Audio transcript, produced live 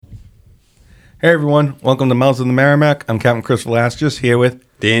Hey everyone, welcome to Mouths of the Merrimack. I'm Captain Chris Velasquez here with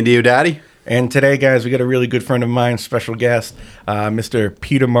Dan Diodati. And today, guys, we got a really good friend of mine, special guest, Mr.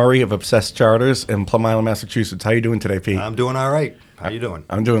 Peter Murray of Obsessed Charters in Plum Island, Massachusetts. How you doing today, Pete? I'm doing all right. How you doing?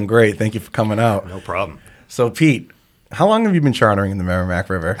 I'm doing great. Thank you for coming out. No problem. So, Pete, how long have you been chartering in the Merrimack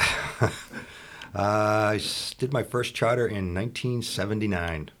River? I did my first charter in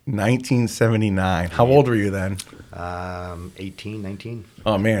 1979. 1979. How old were you then? 18, 19.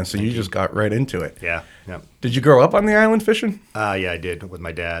 Oh, man, so 19. You just got right into it. Yeah. Did you grow up on the island fishing? Yeah, I did with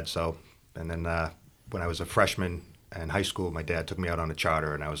my dad. So, and then when I was a freshman in high school, my dad took me out on a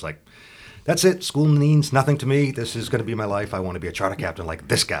charter, and I was like, that's it. School means nothing to me. This is going to be my life. I want to be a charter captain like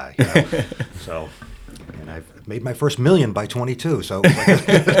this guy. You know? So, and I've made my first $1 million by 22. So, that's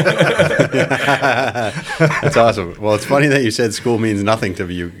awesome. Well, it's funny that you said school means nothing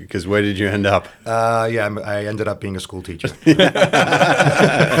to you, because where did you end up? Yeah, I ended up being a school teacher.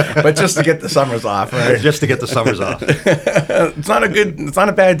 But just to get the summers off, right? Just to get the summers off. It's not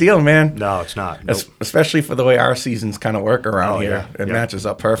a bad deal, man. No, it's not. Nope. Especially for the way our seasons kind of work around here. Yeah. It matches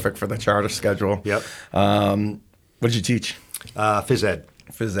up perfect for the charter schedule. Yep. What did you teach? Phys ed.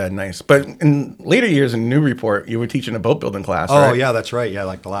 Phys ed, nice. But in later years in Newburyport, you were teaching a boat building class, right? Oh, yeah, that's right. Yeah,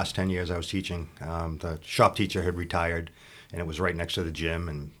 like the last 10 years I was teaching. The shop teacher had retired, and it was right next to the gym.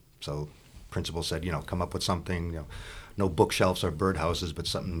 And so principal said, come up with something, no bookshelves or birdhouses, but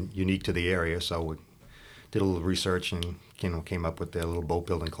something unique to the area. So we did a little research and came up with a little boat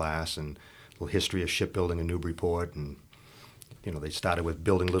building class and a little history of shipbuilding in Newburyport. And they started with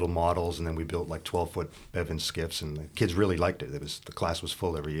building little models, and then we built like 12-foot Bevan skiffs, and the kids really liked it. The class was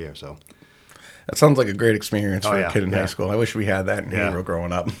full every year. So that sounds like a great experience for a kid in yeah. high school. I wish we had that in Hero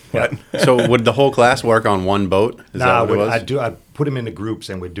growing up. But. So would the whole class work on one boat? I'd put them into groups,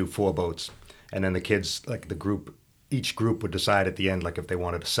 and we'd do 4 boats, and then the kids, like each group would decide at the end, like if they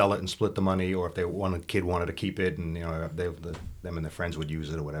wanted to sell it and split the money, or if kid wanted to keep it, and them and their friends would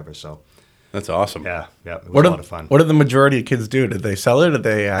use it or whatever. So. That's awesome. Yeah, it was a lot of fun. What did the majority of kids do? Did they sell it or did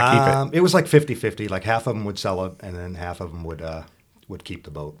they keep it? It was like 50-50. Like half of them would sell it, and then half of them would keep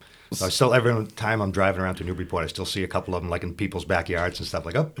the boat. So every time I'm driving around to Newburyport, I still see a couple of them like in people's backyards and stuff.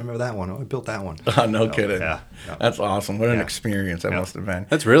 Like, oh, remember that one? Oh, I built that one. Oh, no kidding. Yeah. That's awesome. What an experience that must have been.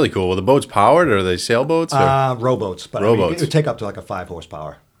 That's really cool. Were the boats powered, or are they sailboats? Rowboats. But Rowboats. It would take up to like a 5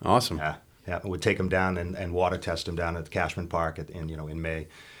 horsepower. Awesome. Yeah. We'd take them down and water test them down at the Cashman Park in May.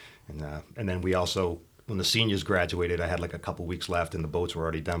 And then we also, when the seniors graduated, I had like a couple weeks left, and the boats were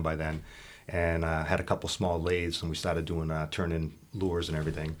already done by then. And I had a couple small lathes, and we started doing turn-in lures and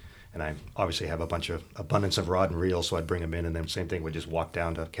everything. And I obviously have abundance of rod and reel, so I'd bring them in, and then same thing, we'd just walk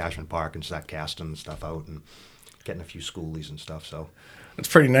down to Cashman Park and start casting stuff out and getting a few schoolies and stuff. So it's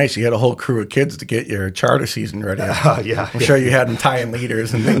pretty nice. You had a whole crew of kids to get your charter season ready. Yeah. I'm sure you had them tying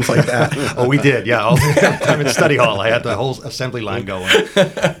leaders and things like that. Oh, we did, yeah. All the time in study hall, I had the whole assembly line going.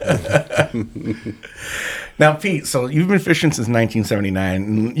 Now, Pete, so you've been fishing since 1979.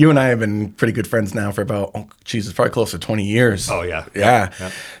 And you and I have been pretty good friends now for about, it's probably close to 20 years. Oh, yeah.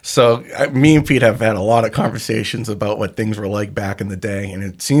 Yeah. So me and Pete have had a lot of conversations about what things were like back in the day. And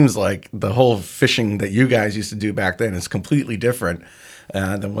it seems like the whole fishing that you guys used to do back then is completely different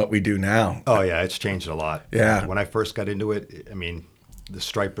than what we do now. Oh, yeah, it's changed a lot. Yeah. When I first got into it, the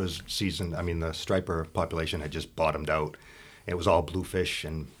the striper population had just bottomed out. It was all bluefish,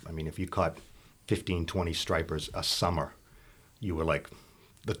 and if you caught 15, 20 stripers a summer, you were like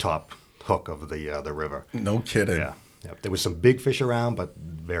the top hook of the river. No kidding. Yeah. There was some big fish around, but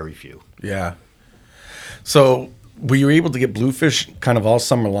very few. Yeah. So were you able to get bluefish kind of all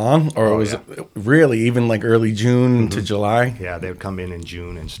summer long, or was it really even like early June to July? Yeah, they would come in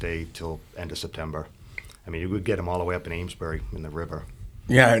June and stay till end of September. You would get them all the way up in Amesbury in the river.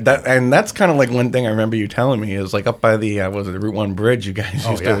 Yeah, that's kind of like one thing I remember you telling me is like up by the the Route 1 bridge, you guys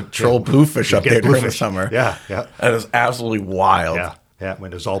used to troll bluefish up there during the summer. Yeah. That is absolutely wild. Yeah,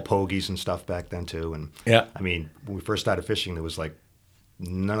 when it was all pogies and stuff back then too. And when we first started fishing, there was like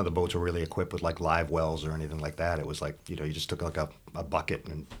none of the boats were really equipped with like live wells or anything like that. It was like, you just took like a bucket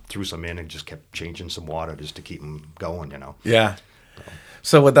and threw some in and just kept changing some water just to keep them going, Yeah.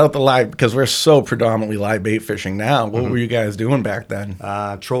 So without the live, because we're so predominantly live bait fishing now, what were you guys doing back then?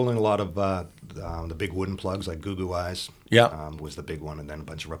 Trolling a lot of the big wooden plugs like Goo Goo Eyes. Was the big one, and then a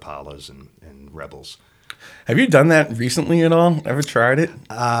bunch of Rapalas and Rebels. Have you done that recently at all? Ever tried it?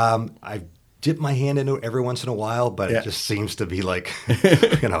 I've dip my hand into it every once in a while, but Yeah. it just seems to be like,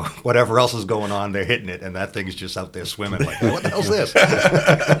 whatever else is going on, they're hitting it, and that thing's just out there swimming. Like, what the hell's this?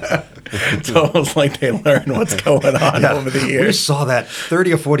 It's almost like they learn what's going on over the We years. saw that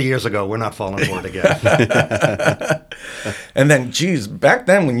 30 or 40 years ago. We're not falling for it again. And then, geez, back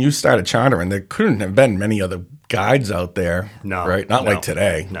then when you started chartering, there couldn't have been many other guides out there. No, Right? Not no, like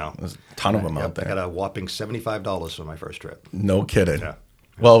today. no. There's a ton of them out I there. got a whopping $75 for my first trip. No kidding. Yeah.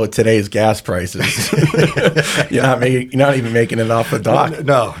 Well, with today's gas prices, you're not even making it off the dock.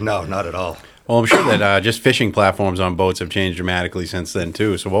 No, not at all. Well, I'm sure that just fishing platforms on boats have changed dramatically since then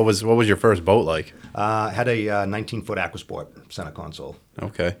too. So what was your first boat like? I had a 19-foot Aquasport center console.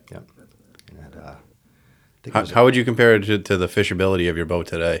 Okay. Yeah. And, I think it was How would you compare it to the fishability of your boat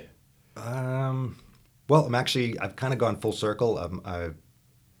today? well, I've kind of gone full circle.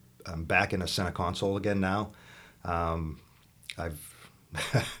 I'm back in a center console again now.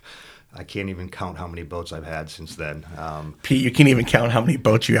 I can't even count how many boats I've had since then. Pete, you can't even count how many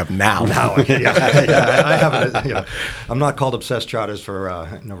boats you have now. Now, I haven't. I'm not called Obsessed Charters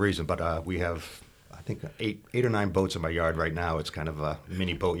for no reason, but we have, I think, eight or nine boats in my yard right now. It's kind of a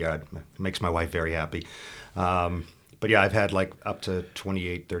mini boat yard. It makes my wife very happy. But yeah, I've had like up to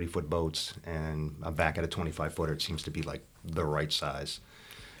 28, 30-foot boats, and I'm back at a 25-footer. It seems to be like the right size.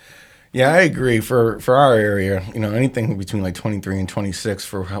 Yeah, I agree. For our area, anything between like 23 and 26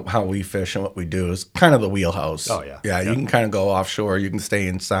 for how we fish and what we do is kind of the wheelhouse. Oh, yeah. Yeah, you can kind of go offshore. You can stay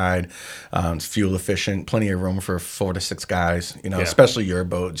inside. It's fuel efficient. Plenty of room for 4 to 6 guys. Especially your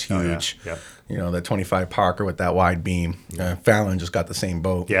boat's huge. Oh, yeah. The 25 Parker with that wide beam. Fallon just got the same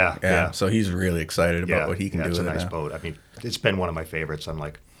boat. Yeah. So he's really excited about what he can do it's with a it nice now. boat. I mean, it's been one of my favorites. I'm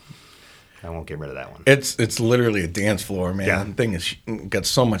like, I won't get rid of that one. It's literally a dance floor, man. Yeah. The thing is got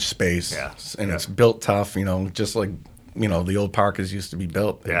so much space. Yeah. And Yeah. it's built tough, just like the old Parkers used to be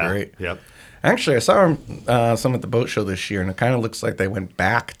built. They're great. Yep. Actually, I saw some at the boat show this year, and it kind of looks like they went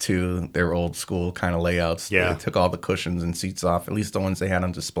back to their old school kind of layouts. Yeah. They took all the cushions and seats off, at least the ones they had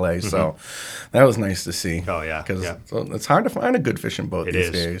on display. So that was nice to see. Oh, yeah. Because Yeah. it's hard to find a good fishing boat It these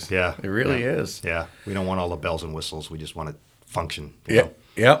is. days. Yeah. It really Yeah. is. Yeah. We don't want all the bells and whistles. We just want to function. you Yeah. know?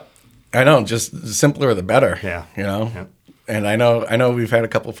 Yep. I know. Just the simpler the better. Yeah. Yeah. And I know we've had a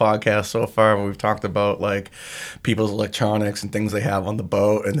couple podcasts so far where we've talked about like people's electronics and things they have on the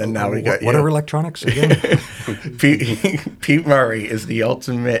boat, and then now we got What are electronics again? Pete Murray is the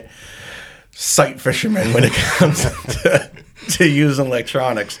ultimate sight fisherman when it comes to using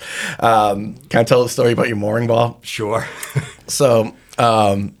electronics. Can I tell the story about your mooring ball? Sure. So,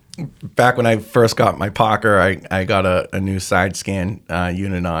 back when I first got my Parker, I got a new side scan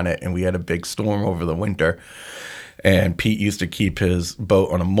unit on it, and we had a big storm over the winter. And Pete used to keep his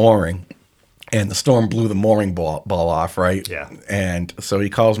boat on a mooring, and the storm blew the mooring ball off, right? Yeah. And so he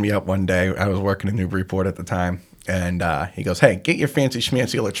calls me up one day. I was working in Newburyport at the time. And he goes, "Hey, get your fancy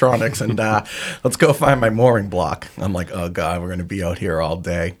schmancy electronics and let's go find my mooring block." I'm like, "Oh, God, we're going to be out here all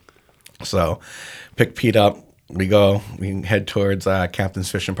day." So pick Pete up. We head towards Captain's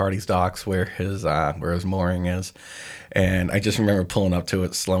Fishing Party's docks where his mooring is. And I just remember pulling up to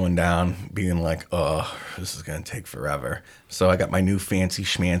it, slowing down, being like, "Oh, this is going to take forever." So I got my new fancy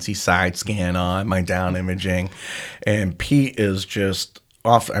schmancy side scan on, my down imaging. And Pete is just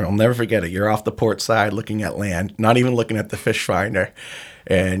off. I'll never forget it. You're off the port side looking at land, not even looking at the fish finder.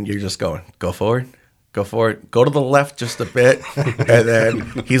 And you're just going, "Go forward. Go forward. Go to the left just a bit." And then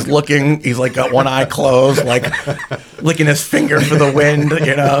he's looking. He's like got one eye closed, like licking his finger for the wind,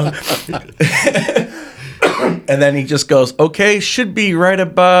 And then he just goes, "Okay, should be right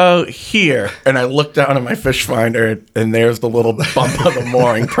about here." And I looked down at my fish finder, and there's the little bump of the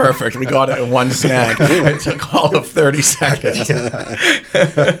mooring. Perfect. We got it in one snag. It took all of 30 seconds.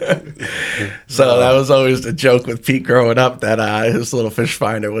 So that was always the joke with Pete growing up, that his little fish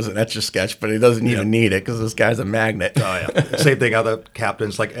finder was an Etch-a-Sketch, but he doesn't even need it because this guy's a magnet. Oh, yeah. Same thing. Other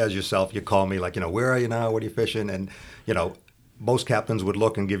captains, like as yourself, you call me like, "Where are you now? What are you fishing?" And, most captains would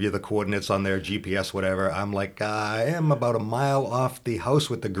look and give you the coordinates on their GPS, whatever. I'm like, I am about a mile off the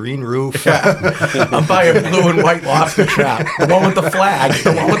house with the green roof. I'm by a blue and white lobster trap. The one with the flag.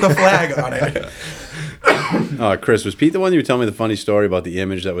 The one with the flag on it. Chris, was Pete the one you were telling me the funny story about the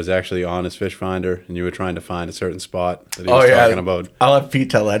image that was actually on his fish finder, and you were trying to find a certain spot that he was talking about? I'll have Pete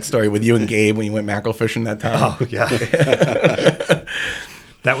tell that story with you and Gabe when you went mackerel fishing that time. Oh, yeah.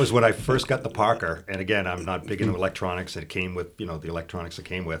 That was when I first got the Parker. And again, I'm not big into electronics. It came with, the electronics it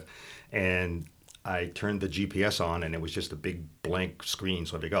came with. And I turned the GPS on, and it was just a big blank screen.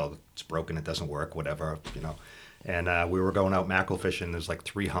 So I'd be like, "Oh, it's broken. It doesn't work, whatever, And we were going out mackerel fishing. There's like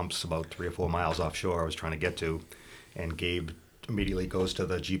 3 humps about 3 or 4 miles offshore I was trying to get to. And Gabe immediately goes to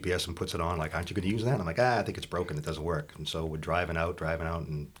the GPS and puts it on. Like, aren't you going to use that? I'm like, I think it's broken. It doesn't work. And so we're driving out,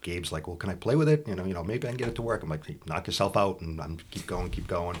 and Gabe's like, well, can I play with it? Maybe I can get it to work. I'm like, hey, knock yourself out, and I'm keep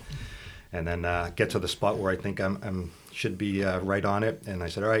going. And then get to the spot where I think I'm should be right on it. And I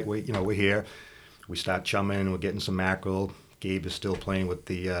said, all right, we're here. We start chumming. We're getting some mackerel. Gabe is still playing with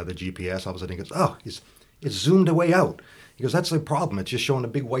the GPS. All of a sudden he goes, oh, it's zoomed way out. He goes, that's the problem. It's just showing a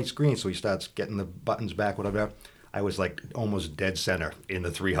big white screen. So he starts getting the buttons back, whatever. I was like almost dead center in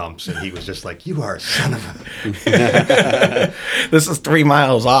the 3 humps, and he was just like, you are a son of a... This is 3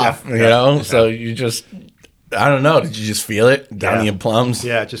 miles off, So you just... I don't know. Did you just feel it down in Plums?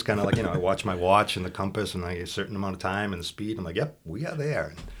 Yeah, just kind of like, I watch my watch and the compass and a certain amount of time and the speed. I'm like, yep, we are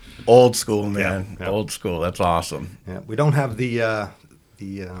there. Old school, man. Yeah. Old school. That's awesome. Yeah, we don't have the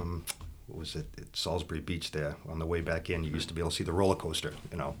what was it? At Salisbury Beach there on the way back in. You used to be able to see the roller coaster,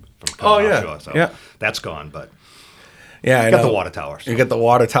 from offshore. So that's gone, but yeah, you got the water tower. So. You got the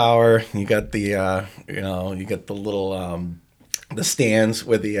water tower. You got the you got the little the stands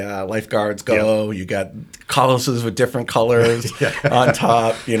where the lifeguards go. You got colossus with different colors on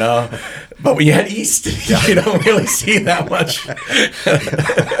top, But when you head east, you don't really see that much.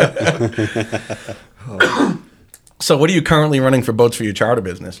 So what are you currently running for boats for your charter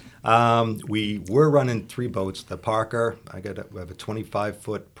business? We were running 3 boats. The Parker, we have a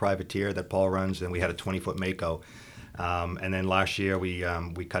 25-foot privateer that Paul runs, and we had a 20-foot Mako. And then last year we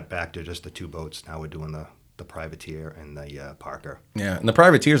cut back to just the 2 boats. Now we're doing the privateer and the Parker. Yeah, and the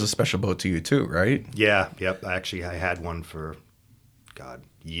privateer is a special boat to you too, right? Yeah, yep. Actually, I had one for,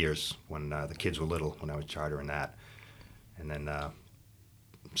 years when the kids were little, when I was chartering that. And then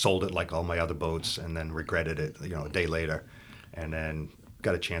sold it like all my other boats, and then regretted it, a day later. And then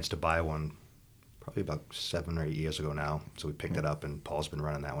got a chance to buy one probably about 7 or 8 years ago now. So we picked it up, and Paul's been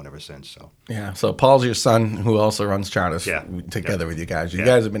running that one ever since. So yeah. So Paul's your son, who also runs charters together with you guys. You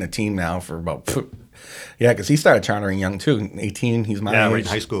guys have been a team now for about because he started chartering young too. 18, he's my age. Right in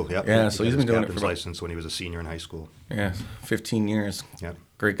high school. Yep. Yeah, so he's been doing it for his license when he was a senior in high school. Yeah, 15 years. Yeah.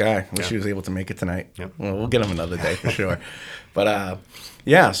 Great guy. Wish he was able to make it tonight. Yep. Well, we'll get him another day for sure. But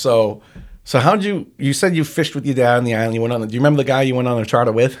so how'd you said you fished with your dad on the island. You went on. Do you remember the guy you went on a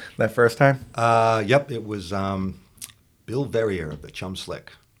charter with that first time? Yep. It was Bill Verrier of the Chum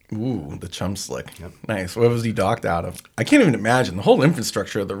Slick. Ooh, the Chum Slick. Yep. Nice. Where was he docked out of? I can't even imagine. The whole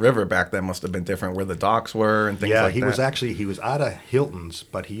infrastructure of the river back then must have been different, where the docks were and things like that. He was out of Hilton's,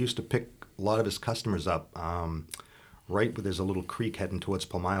 but he used to pick a lot of his customers up right where there's a little creek heading towards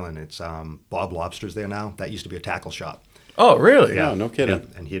Plum Island. It's Bob Lobster's there now. That used to be a tackle shop. Oh, really? Yeah, no kidding.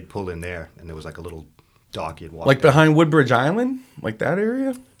 Yeah. And he had pulled in there, and there was like a little dock he'd walk like down. behind Woodbridge Island? Like that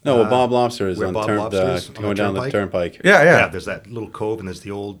area? No, well, Bob Lobster is on going down the turnpike. Yeah. There's that little cove, and there's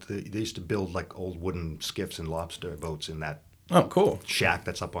they used to build like old wooden skiffs and lobster boats in that shack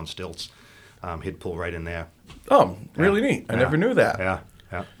that's up on stilts. He'd pull right in there. Oh, really neat. I never knew that.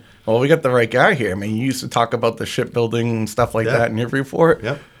 Yeah. Well, we got the right guy here. I mean, you used to talk about the shipbuilding and stuff like that in Newburyport.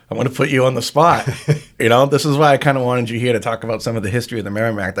 Yep. I want to put you on the spot. This is why I kind of wanted you here to talk about some of the history of the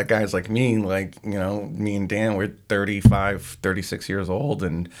Merrimack. That guys like me, me and Dan, we're 35, 36 years old.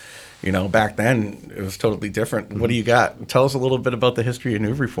 And, back then it was totally different. Mm-hmm. What do you got? Tell us a little bit about the history of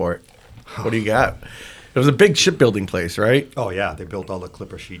Newburyport. What do you got? It was a big shipbuilding place, right? Oh, yeah. They built all the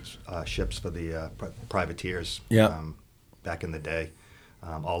clipper ships for the privateers back in the day,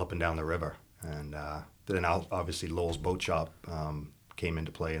 all up and down the river. And then obviously Lowell's Boat Shop came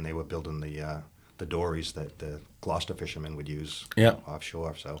into play, and they were building the dories that the Gloucester fishermen would use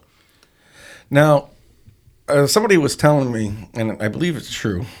offshore. So now, somebody was telling me, and I believe it's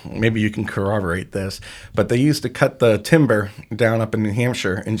true, maybe you can corroborate this, but they used to cut the timber down up in New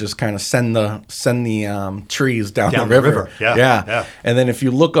Hampshire and just kind of send the trees down the river. Yeah. And then if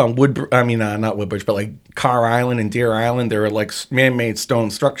you look on not Woodbridge, but like Carr Island and Deer Island, there are like man-made stone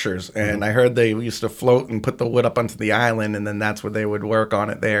structures. And I heard they used to float and put the wood up onto the island, and then that's where they would work on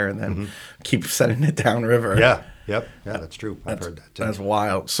it there and then keep sending it downriver. Yeah. Yep. Yeah, that's true. I've heard that too. That's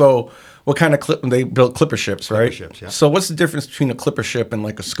wild. So what kind of they built clipper ships, right? Clipper ships, yeah. So what's the difference between a clipper ship and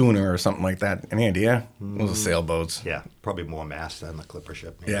like a schooner or something like that? Any idea? Those are sailboats. Yeah, probably more mass than the clipper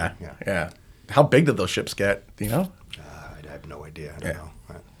ship. Maybe. Yeah. How big did those ships get? Do you know? I have no idea. I don't know.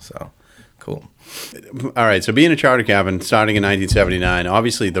 Right. So, cool. All right, so being a charter captain starting in 1979,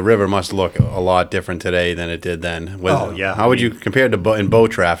 obviously the river must look a lot different today than it did then. How would you compare to in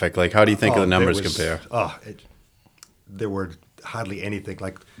boat traffic? Like, how do you think the numbers compare? There were hardly anything.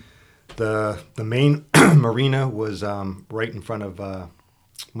 Like the main marina was right in front of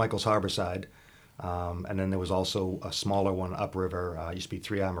Michael's Harbor side, and then there was also a smaller one upriver. Used to be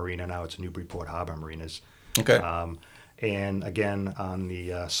 3R Marina, now it's Newburyport Harbor Marinas. Okay. And again, on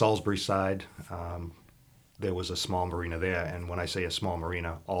the Salisbury side, there was a small marina there. And when I say a small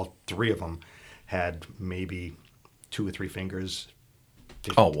marina, all three of them had maybe 2 or 3 fingers.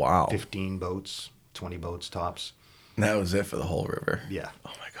 15, Oh, wow. 15 boats, 20 boats tops. And that was it for the whole river. Yeah. Oh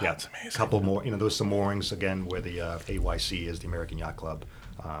my God, Yeah. that's amazing. A couple more. There was some moorings again where the AYC is, the American Yacht Club.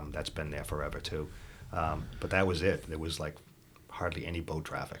 That's been there forever too. But that was it. There was like hardly any boat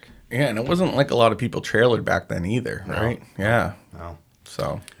traffic. Yeah, and it wasn't like a lot of people trailered back then either, right? Yeah. No.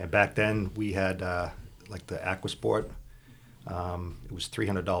 So. And back then we had like the Aquasport. It was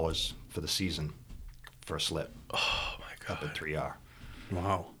 $300 for the season for a slip. Oh my Up God. at 3R.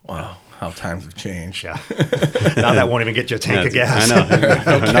 Wow. Wow. How times have changed. Yeah. Now that won't even get you a tank of gas. I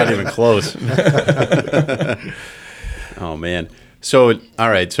know. Not even close. Oh, man. So, all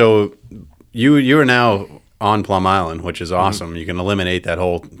right. So you are now on Plum Island, which is awesome. Mm-hmm. You can eliminate that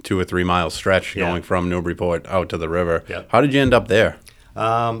whole 2 or 3 mile stretch going from Newburyport out to the river. Yep. How did you end up there?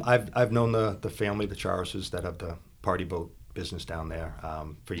 I've known the family, the Charleses, that have the party boat business down there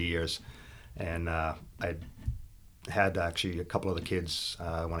for years. And I had actually a couple of the kids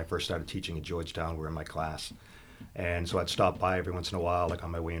when I first started teaching at Georgetown were in my class. And so I'd stop by every once in a while, like on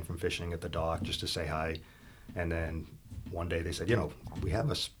my way in from fishing at the dock, just to say hi. And then one day they said, we have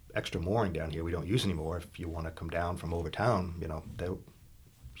this extra mooring down here we don't use anymore. If you want to come down from over town,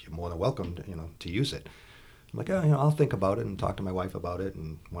 you're more than welcome to use it. I'm like, I'll think about it and talk to my wife about it.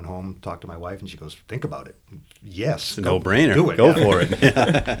 And went home, talked to my wife, and she goes, think about it. Yes. It's a no-brainer. Do it. Go for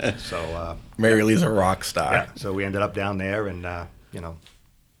it. So Mary Lee's a rock star. yeah, so we ended up down there and,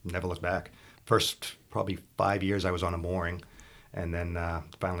 never looked back. First probably 5 years I was on a mooring. And then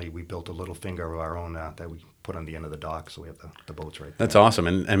finally we built a little finger of our own that we put on the end of the dock. So we have the boats right there. That's awesome.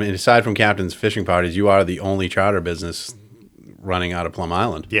 And I mean, aside from Captain's fishing parties, you are the only charter business running out of Plum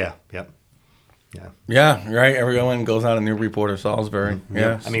Island. Yeah, yep. Yeah. Yeah, right. Everyone goes out of Newburyport or Salisbury. Mm-hmm.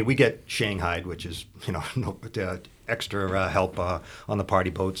 Yeah. I mean, we get Shanghaied, which is, extra help on the party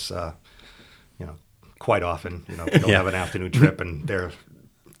boats, quite often. They'll have an afternoon trip and they're,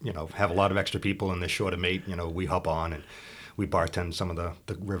 have a lot of extra people and they're short of mate. We hop on and we bartend some of the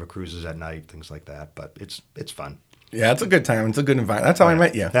river cruises at night, things like that. But it's fun. Yeah, it's a good time. It's a good environment. That's how I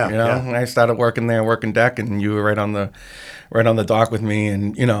met you. Yeah, When I started working there, working deck, and you were right on the dock with me,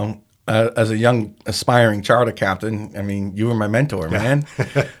 and as a young aspiring charter captain, I mean, you were my mentor, man.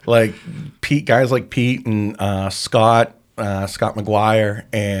 Like guys like Pete and Scott McGuire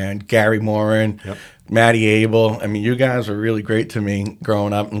and Gary Morin, Matty Abel. I mean, you guys were really great to me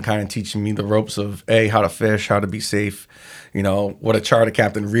growing up and kind of teaching me the ropes of how to fish, how to be safe. What a charter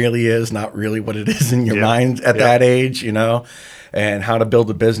captain really is, not really what it is in your mind at that age, and how to build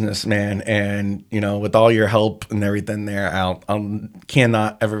a business, man. And, with all your help and everything there, Al, I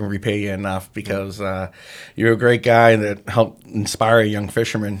cannot ever repay you enough because you're a great guy that helped inspire young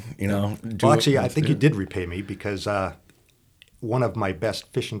fishermen, Well, actually, I think you did repay me because one of my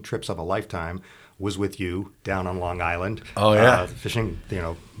best fishing trips of a lifetime was with you down on Long Island. Oh, yeah. Fishing,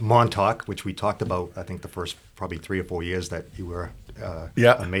 Montauk, which we talked about, I think, the first probably 3 or 4 years that you were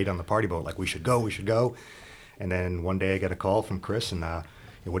a mate on the party boat. Like, we should go. And then one day I get a call from Chris and,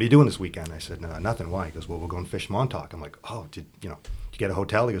 what are you doing this weekend? I said, no, nothing. Why? He goes, well, we're going to fish Montauk. I'm like, oh, did you get a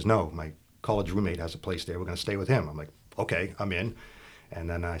hotel? He goes, no, my college roommate has a place there. We're going to stay with him. I'm like, okay, I'm in. And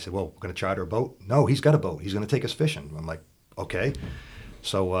then I said, well, we're going to charter a boat. No, he's got a boat. He's going to take us fishing. I'm like, okay.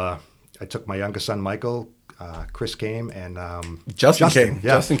 So I took my youngest son, Michael. Chris came, and Justin came.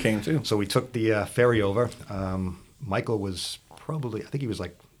 Yeah. Justin came, too. So we took the ferry over. Michael was probably, I think he was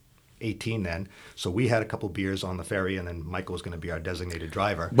like 18 then. So we had a couple beers on the ferry, and then Michael was going to be our designated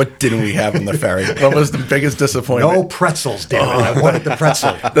driver. What didn't we have on the ferry? What was the biggest disappointment? No pretzels, damn it. I wanted the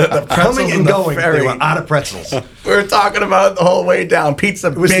pretzel. the pretzels coming and going, ferry. they were out of pretzels. We were talking about it the whole way down. Pete's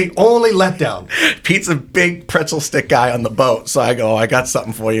It was the only letdown. Pete's a big pretzel stick guy on the boat. So I go, I got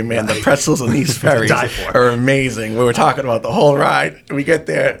something for you, man. The pretzels on these ferries are amazing. We were talking about the whole ride. We get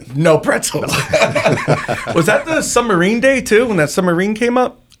there, no pretzels. Was that the submarine day, too, when that submarine came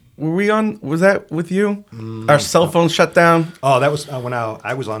up? Was that with you? Our cell phones shut down? Oh, that was when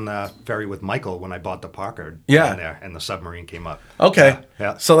I was on the ferry with Michael when I bought the Parker down there, and the submarine ccame up. Okay.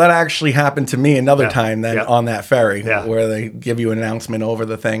 Yeah. So that actually happened to me another time then on that ferry, Yeah. where they give you an announcement over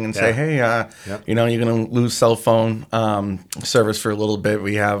the thing and say, hey, Yep. you're going to lose cell phone service for a little bit.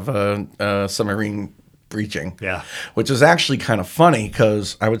 We have a submarine breaching. Yeah. Which is actually kind of funny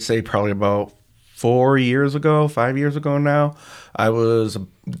because I would say probably about 5 years ago now, I was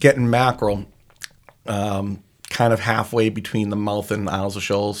getting mackerel kind of halfway between the mouth and Isles of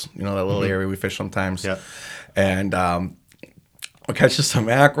Shoals, that little area we fish sometimes. Yeah. And we're catching some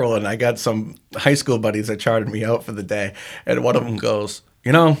mackerel, and I got some high school buddies that chartered me out for the day, and one of them goes,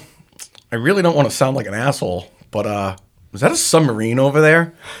 I really don't want to sound like an asshole, but is that a submarine over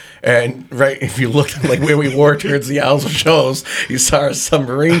there? And right, if you look like where we were towards the Isles of Shows, you saw a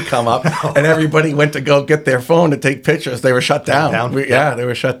submarine come up, and everybody went to go get their phone to take pictures. They were shut down. They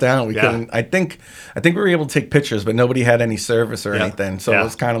were shut down. We couldn't. I think we were able to take pictures, but nobody had any service or anything. So it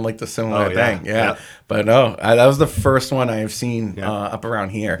was kind of like the similar thing. Yeah. But no, that was the first one I have seen up around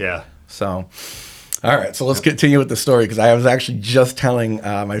here. Yeah. So. All right, so let's continue with the story, because I was actually just telling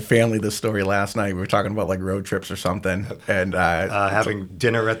my family this story last night. We were talking about like road trips or something, and having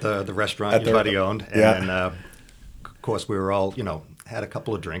dinner at the restaurant your buddy owned, and of course we were all had a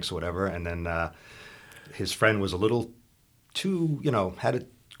couple of drinks or whatever, and then his friend was a little too had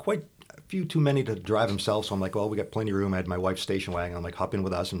quite a few too many to drive himself. So I'm like, well, we got plenty of room. I had my wife's station wagon. I'm like, hop in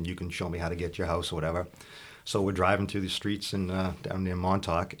with us, and you can show me how to get to your house or whatever. So we're driving through the streets and down near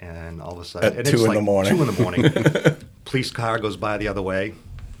Montauk, and all of a sudden, at 2 in the morning. 2 in the morning, police car goes by the other way,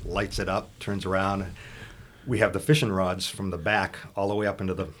 lights it up, turns around. We have the fishing rods from the back all the way up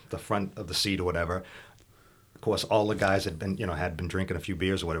into the front of the seat or whatever. Of course, all the guys had been drinking a few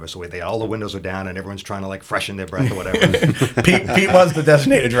beers or whatever, so all the windows are down, and everyone's trying to like freshen their breath or whatever. Pete was the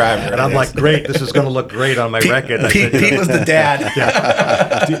designated driver, and I'm like, great, this is going to look great on my record. Pete was the dad.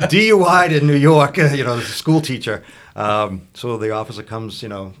 DUI'd in New York, the school teacher. So the officer comes,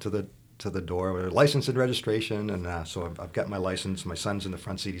 to the door with license and registration, and so I've got my license. My son's in the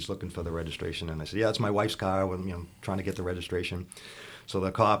front seat; he's looking for the registration, and I said, "Yeah, it's my wife's car. We're trying to get the registration." So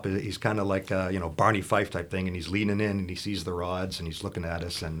the cop, he's kind of like, Barney Fife type thing, and he's leaning in, and he sees the rods, and he's looking at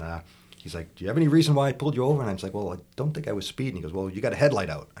us, and he's like, "Do you have any reason why I pulled you over?" And I was like, "Well, I don't think I was speeding." He goes, "Well, you got a headlight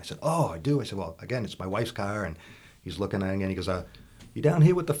out." I said, "Oh, I do." I said, "Well, again, it's my wife's car," and he's looking at it, and he goes, "You down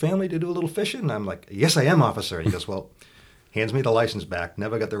here with the family to do a little fishing?" And I'm like, "Yes, I am, officer." And he goes, "Well," hands me the license back,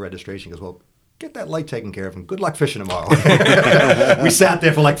 never got the registration. He goes, "Well, get that light taken care of, and good luck fishing tomorrow." We sat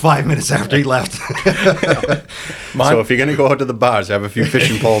there for like 5 minutes after he left. So if you're going to go out to the bars, have a few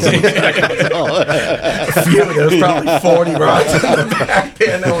fishing poles in the back. There was probably 40 rods in the back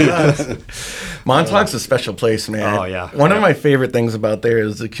there. No nuts. Montauk's a special place, man. Oh, yeah. One of my favorite things about there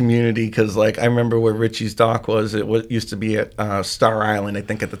is the community, because like I remember where Richie's dock was. Used to be at Star Island, I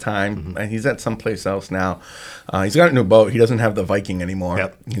think, at the time. And he's at someplace else now. He's got a new boat. He doesn't have the Viking anymore.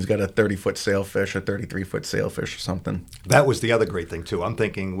 Yep. He's got a 30-foot sailfish, a 33-foot sailfish or something. That was the other great thing, too. I'm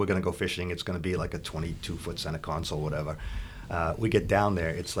thinking we're going to go fishing. It's going to be like a 22-foot center console, whatever. We get down there.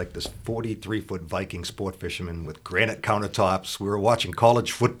 It's like this 43-foot Viking sport fisherman with granite countertops. We were watching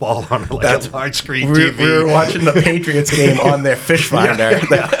college football on a large screen TV. We were watching the Patriots game on their fish finder.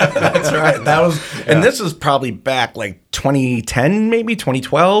 That's right. And this is probably back like 2010, maybe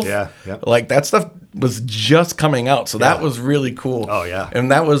 2012. Yeah. Like that stuff was just coming out, so that was really cool. Oh yeah.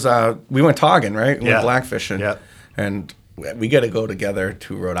 And that was we went togging, right? We went blackfishing. Yeah. And we got to go together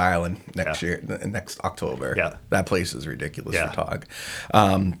to Rhode Island next year, next October. Yeah. That place is ridiculous for tog.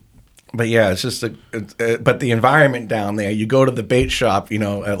 But yeah, it's just but the environment down there. You go to the bait shop,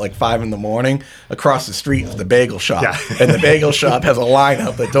 at like 5 a.m. Across the street is the bagel shop, and the bagel shop has a line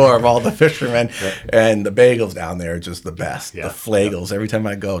out the door of all the fishermen, and the bagels down there are just the best. The flagels. Every time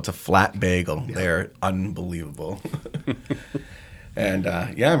I go, it's a flat bagel. They're unbelievable.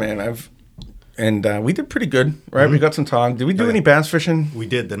 And man, we did pretty good, right? We got some tog. Did we do any bass fishing? We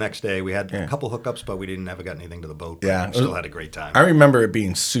did the next day. We had a couple hookups, but we never got anything to the boat. Yeah. We still had a great time. I remember it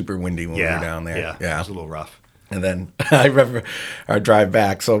being super windy when we were down there. Yeah. It was a little rough. And then I remember our drive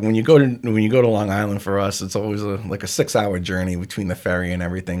back. So when you go to Long Island for us, it's always like a 6-hour journey between the ferry and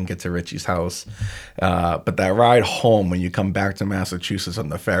everything. Get to Richie's house, but that ride home when you come back to Massachusetts on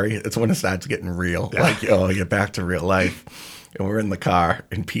the ferry, it's when it starts getting real. Like you're back to real life. And we're in the car,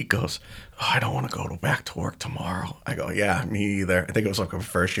 and Pete goes, "Oh, I don't want to go back to work tomorrow." I go, "Yeah, me either." I think it was like a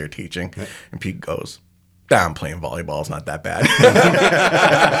first year teaching. And Pete goes, "I'm playing volleyball. It's not that bad."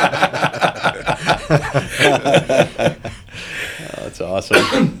 Oh, that's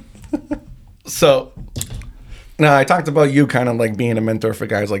awesome. So now I talked about you kind of like being a mentor for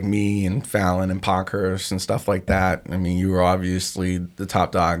guys like me and Fallon and Parkhurst and stuff like that. I mean, you were obviously the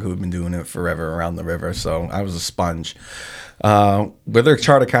top dog who'd been doing it forever around the river. So I was a sponge. Were there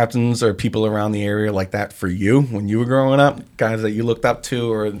charter captains or people around the area like that for you when you were growing up? Guys that you looked up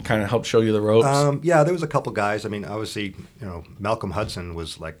to or kind of helped show you the ropes? Yeah, there was a couple guys. I mean, obviously, Malcolm Hudson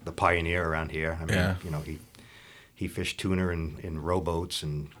was like the pioneer around here. I mean, he fished tuna in rowboats,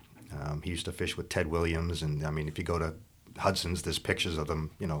 and he used to fish with Ted Williams. And I mean, if you go to Hudson's, there's pictures of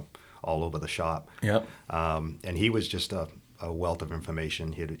them, all over the shop. Yep. And he was just a wealth of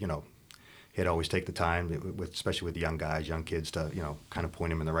information. he'd always take the time, especially with young guys, young kids, to kind of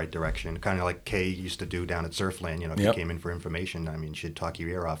point them in the right direction. Kind of like Kay used to do down at Surfland. If you came in for information, I mean, she'd talk your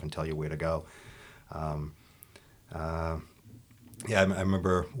ear off and tell you where to go. I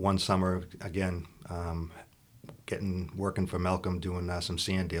remember one summer again. Working for Malcolm, doing some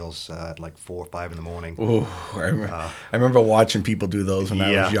sand deals at like 4 or 5 in the morning. Ooh, I remember watching people do those when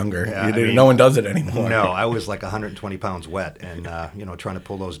I was younger. Yeah, no one does it anymore. No, I was like 120 pounds wet, and trying to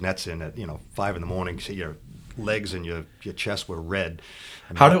pull those nets in at 5 in the morning. So your legs and your chest were red.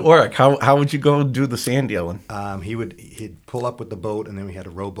 How did it work? How would you go do the sand dealing? He'd pull up with the boat, and then we had a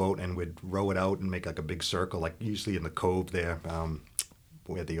rowboat, and we'd row it out and make like a big circle, like usually in the cove there,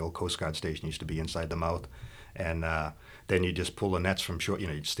 where the old Coast Guard station used to be inside the mouth. And then you just pull the nets from shore.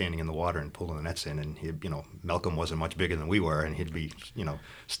 You're standing in the water and pulling the nets in. And Malcolm wasn't much bigger than we were, and he'd be,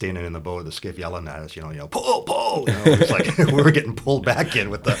 standing in the boat of the skiff yelling at us, pull, pull. It's like we were getting pulled back in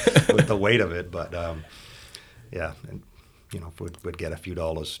with the weight of it. But and we'd get a few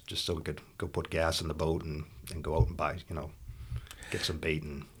dollars just so we could go put gas in the boat and go out and buy, get some bait.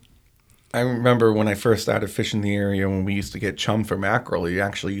 And I remember when I first started fishing the area, when we used to get chum for mackerel, it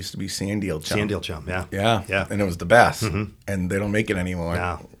actually used to be sand eel chum. Sand eel chum, yeah. Yeah, and it was the best. Mm-hmm. And they don't make it anymore.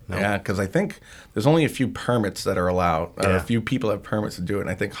 No. Yeah, because I think there's only a few permits that are allowed. A few people have permits to do it. And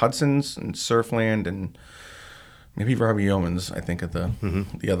I think Hudson's and Surfland and maybe Robbie Yeoman's, I think, are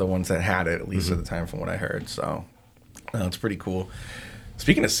the other ones that had it, at least at the time from what I heard. So it's pretty cool.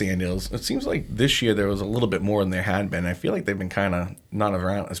 Speaking of sand eels, it seems like this year there was a little bit more than there had been. I feel like they've been kind of not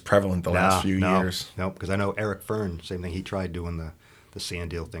around as prevalent the last few years. No, because I know Eric Fern, same thing. He tried doing the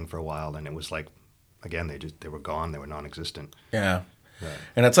sand eel thing for a while, and it was like, again, they were gone. They were non-existent. Yeah.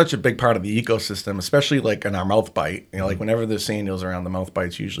 And that's such a big part of the ecosystem, especially like in our mouth bite. Like whenever there's sand eels around, the mouth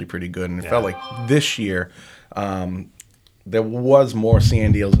bite's usually pretty good. And it felt like this year there was more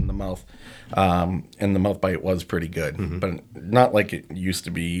sand eels in the mouth. And the mouth bite was pretty good, but not like it used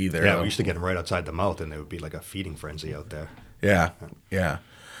to be either. Yeah, we used to get them right outside the mouth, and there would be like a feeding frenzy out there. Yeah.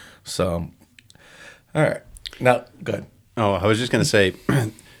 So, all right. Now, good. Oh, I was just going to say,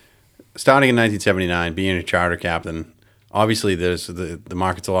 starting in 1979, being a charter captain, obviously there's the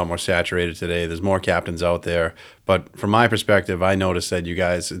market's a lot more saturated today. There's more captains out there. But from my perspective, I noticed that you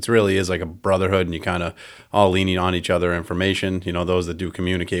guys, it really is like a brotherhood, and you kind of all leaning on each other information, those that do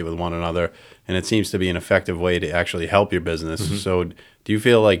communicate with one another. And it seems to be an effective way to actually help your business. Mm-hmm. So do you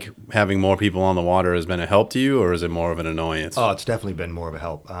feel like having more people on the water has been a help to you, or is it more of an annoyance? Oh, it's definitely been more of a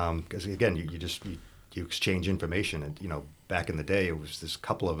help. Because again, you exchange information. And, back in the day, it was this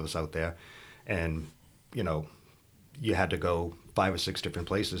couple of us out there, and, you had to go 5 or 6 different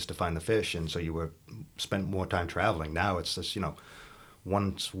places to find the fish, and so you spent more time traveling. Now it's just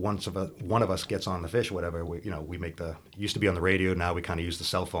once one of us gets on the fish, whatever, we make it used to be on the radio. Now we kind of use the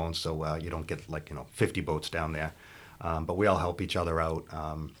cell phone, so you don't get 50 boats down there, but we all help each other out.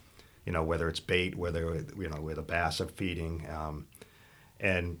 Whether it's bait, whether where the bass are feeding,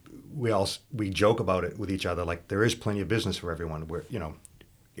 and we joke about it with each other. Like, there is plenty of business for everyone.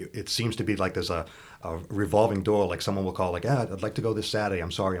 It seems to be like there's a revolving door. Like, someone will call, like, I'd like to go this Saturday.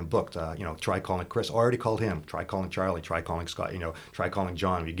 I'm sorry, I'm booked. Try calling Chris. Already called him. Try calling Charlie. Try calling Scott. Try calling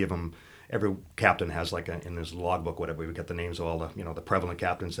John. We give them, every captain has in his logbook, whatever, we get the names of all the prevalent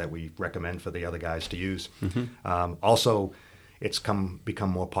captains that we recommend for the other guys to use. Mm-hmm. Also, it's become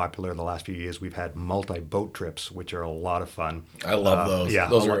more popular in the last few years. We've had multi-boat trips, which are a lot of fun. I love those. Yeah,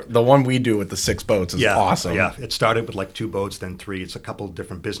 those are the one we do with the 6 boats is awesome. Yeah, it started with 2 boats, then 3. It's a couple of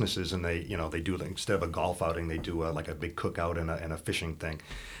different businesses, and they do, instead of a golf outing, they do a big cookout and a fishing thing,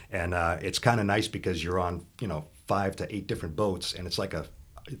 and it's kind of nice because you're on 5 to 8 different boats, and it's like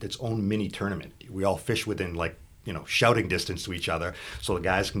its own mini tournament. We all fish within shouting distance to each other, so the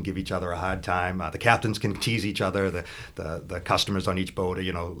guys can give each other a hard time. The captains can tease each other. The customers on each boat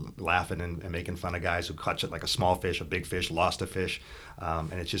are, laughing and making fun of guys who catch it like a small fish, a big fish, lost a fish,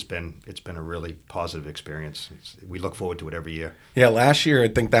 and it's been a really positive experience. We look forward to it every year. Yeah, last year I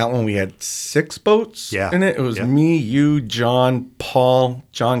think that one we had 6 boats in it. It was me, you, John, Paul,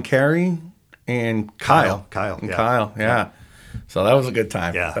 John Carey, and Kyle. Kyle, yeah. So that was a good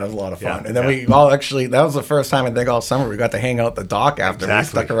time. Yeah. That was a lot of fun. And then we all actually, that was the first time I think all summer we got to hang out at the dock after.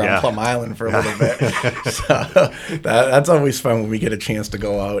 Exactly. We stuck around Plum Island for a little bit. So that's always fun when we get a chance to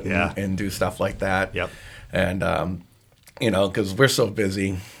go out and do stuff like that. Yep. And, because we're so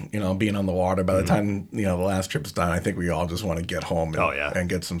busy, being on the water. By the time, the last trip's done, I think we all just want to get home and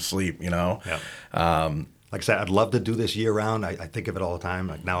get some sleep, Yep. Like I said, I'd love to do this year round. I think of it all the time.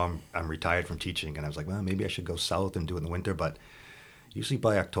 Like, now I'm retired from teaching, and I was like, well, maybe I should go south and do it in the winter. But, usually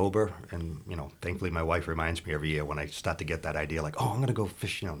by October, and thankfully my wife reminds me every year when I start to get that idea, like, oh, I'm going to go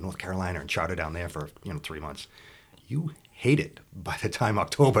fish, North Carolina and charter down there for 3 months. You hate it by the time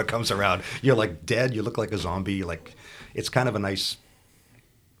October comes around. You're like dead. You look like a zombie. Like, it's kind of a nice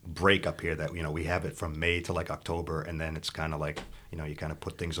break up here that we have it from May to like October, and then it's kind of like you kind of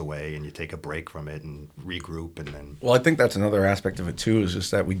put things away and you take a break from it and regroup, and then. Well, I think that's another aspect of it too, is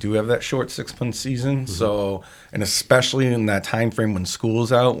just that we do have that short 6-month season. So, and especially in that time frame when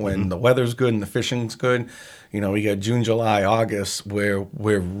school's out, when the weather's good and the fishing's good, we got June, July, August where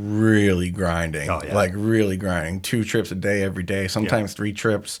we're really grinding, like really grinding. 2 trips a day every day, sometimes 3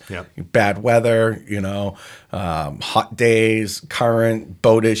 trips. Bad weather, hot days, current,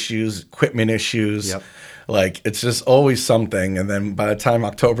 boat issues, equipment issues. Like, it's just always something. And then by the time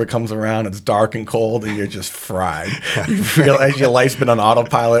October comes around, it's dark and cold and you're just fried. You realize your life's been on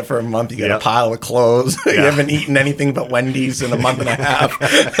autopilot for a month. You got a pile of clothes. You haven't eaten anything but Wendy's in a month and a half.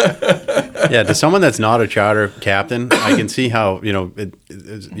 To someone that's not a charter captain, I can see how,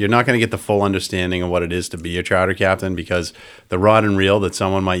 you're not going to get the full understanding of what it is to be a charter captain, because the rod and reel that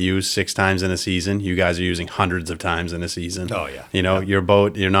someone might use 6 times in a season, you guys are using hundreds of times in a season. Oh, yeah. Your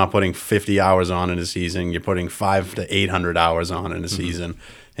boat, you're not putting 50 hours on in a season. You're putting 500 to 800 hours on in a season.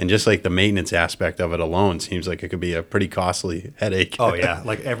 And just like the maintenance aspect of it alone seems like it could be a pretty costly headache. Oh, yeah.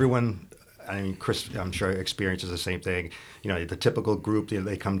 Like everyone, I mean, Chris, I'm sure experiences the same thing. The typical group,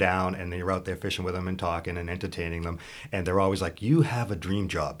 they come down and you're out there fishing with them and talking and entertaining them. And they're always like, you have a dream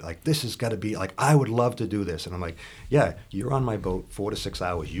job. Like, this has got to be, like, I would love to do this. And I'm like, yeah, you're on my boat 4 to 6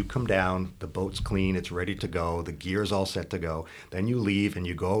 hours. You come down, the boat's clean, it's ready to go, the gear's all set to go. Then you leave and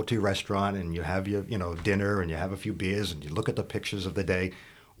you go to your restaurant and you have your, dinner and you have a few beers and you look at the pictures of the day.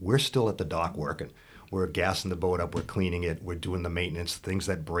 We're still at the dock working. We're gassing the boat up. We're cleaning it. We're doing the maintenance, things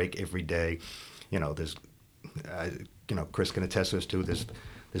that break every day. There's, Chris can attest to this too.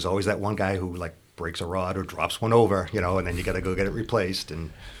 There's always that one guy who like breaks a rod or drops one over, and then you got to go get it replaced. And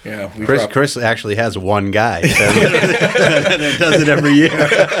Chris actually has one guy that does it every year.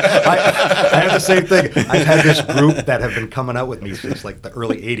 I have the same thing. I've had this group that have been coming out with me since like the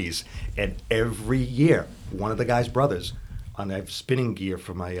early '80s, and every year one of the guy's brothers on that spinning gear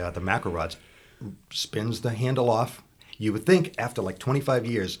for my the mackerel rods spins the handle off. You would think after like 25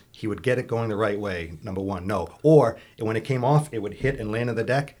 years, he would get it going the right way. Number one, no. Or when it came off, it would hit and land on the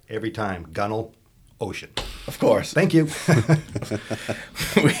deck every time. Gunnel, ocean. Of course. Thank you.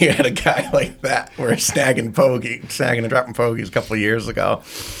 We had a guy like that. We're snagging and dropping pogies a couple of years ago.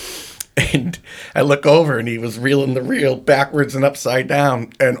 And I look over and he was reeling the reel backwards and upside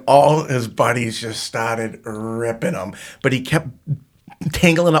down. And all his buddies just started ripping him. But he kept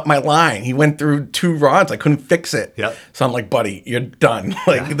tangling up my line. He went through 2 rods. I couldn't fix it. Yep. So I'm like, buddy, you're done.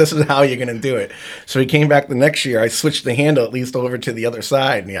 This is how you're going to do it. So he came back the next year. I switched the handle at least over to the other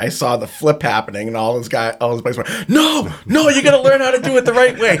side. And I saw the flip happening and all his buddies went, no, you got to learn how to do it the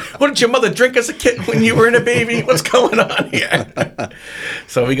right way. What did your mother drink as a kid when you were in a baby? What's going on here?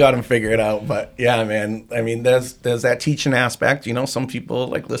 So we got him figured out. But yeah, man, I mean, there's that teaching aspect. Some people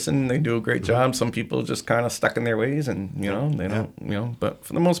listen, they do a great job. Some people just kind of stuck in their ways and, they don't, but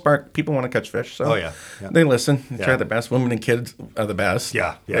for the most part, people want to catch fish. So they listen. They try their best. Women and kids are the best.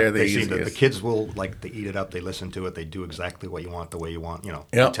 Yeah. They're the they seem easiest. the kids will, they eat it up. They listen to it. They do exactly what you want, the way you want, you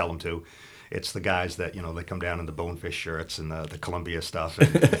tell them to. It's the guys that, they come down in the bonefish shirts and the Columbia stuff.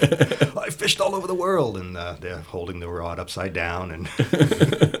 And, I fished all over the world. And they're holding the rod upside down. And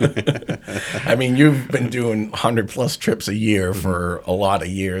I mean, you've been doing 100+ trips a year for a lot of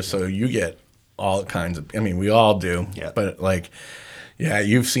years. So you get all kinds of, we all do. Yeah. But yeah,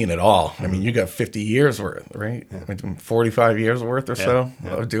 you've seen it all. I mean, you got 50 years worth, right? Yeah. 45 years worth or so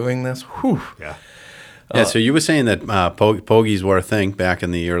of doing this. Whew. Yeah. Yeah, so you were saying that pogies were a thing back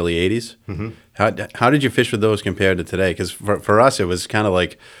in the early 80s. Mm-hmm. How did you fish with those compared to today? Because for us, it was kind of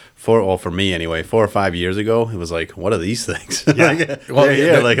like, for me anyway, 4 or 5 years ago, it was like, what are these things? Yeah.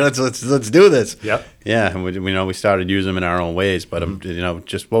 Let's do this. Yep. Yeah, and we started using them in our own ways, but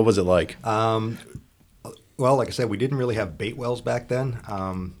just what was it like? Well, like I said, we didn't really have bait wells back then,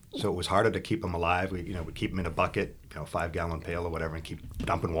 so it was harder to keep them alive. We'd keep them in a bucket, 5-gallon pail or whatever, and keep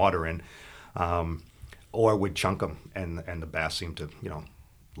dumping water in, or we'd chunk them, and the bass seemed to,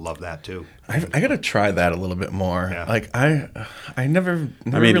 love that too. I got to try that a little bit more. Yeah. I never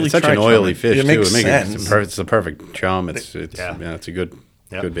really it's such tried an oily fish it too. Makes sense. It's the perfect chum. It's a good bait.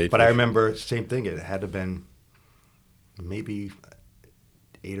 But fish. I remember same thing. It had to have been maybe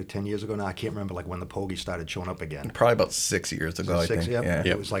 8 or 10 years ago now. I can't remember when the pogie started showing up again. Probably about 6 years ago, I think. Yeah.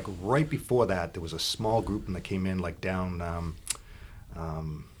 It was right before that. There was a small group that came in down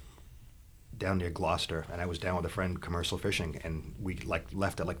down near Gloucester, and I was down with a friend commercial fishing, and we like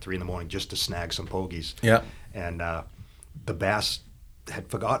left at like 3 a.m. just to snag some pogies. Yeah. And the bass had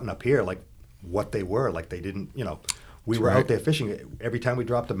forgotten up here like what they were. Like they didn't, we were out there fishing. Every time we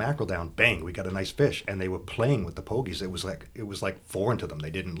dropped a mackerel down, bang, we got a nice fish, and they were playing with the pogies. It was like foreign to them.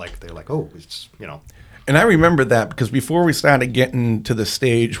 They didn't like. They're like, oh, it's. And I remember that because before we started getting to the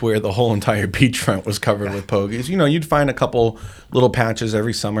stage where the whole entire beachfront was covered with pogies, you'd find a couple little patches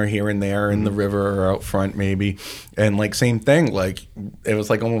every summer here and there in the river or out front maybe. And like same thing, like it was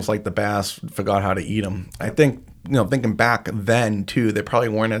like almost like the bass forgot how to eat them. I think, thinking back then too, there probably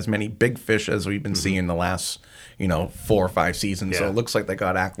weren't as many big fish as we've been seeing the last, 4 or 5 seasons. So it looks like they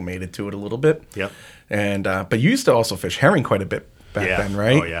got acclimated to it a little bit. Yep. And, but you used to also fish herring quite a bit back then,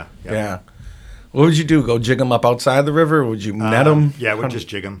 right? Oh, yeah. Yep. Yeah. What would you do? Go jig them up outside the river? Or would you net them? Yeah, we'd just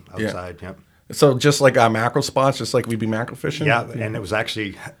jig them outside. Yeah. Yep. So just like our mackerel spots, just like we'd be mackerel fishing? Yeah, and it was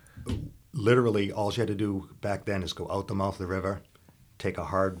actually literally all you had to do back then is go out the mouth of the river, take a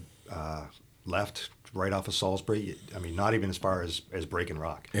hard left right off of Salisbury. I mean, not even as far as Breaking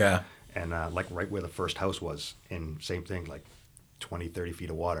Rock. Yeah. And like right where the first house was, and same thing, like 20, 30 feet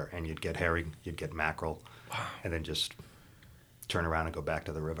of water, and you'd get herring, you'd get mackerel, and then just turn around and go back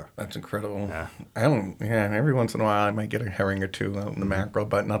to the river. That's incredible. Yeah. Every once in a while I might get a herring or two out in the mackerel,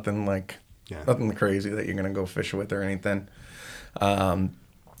 but nothing nothing crazy that you're going to go fish with or anything.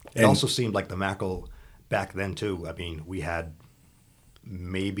 It also seemed like the mackerel back then too. I mean, we had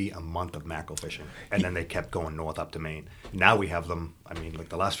maybe a month of mackerel fishing, and then they kept going north up to Maine. Now we have them. I mean, like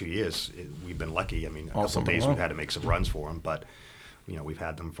the last few years, we've been lucky. I mean, a couple of days we've had to make some runs for them, but we've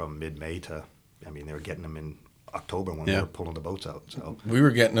had them from mid-May to. I mean, they were getting them in October when we were pulling the boats out. So we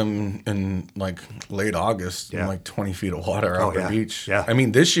were getting them in like late August in like 20 feet of water out the beach. Yeah. I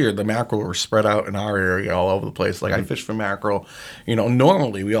mean, this year the mackerel were spread out in our area all over the place. Like I fish for mackerel.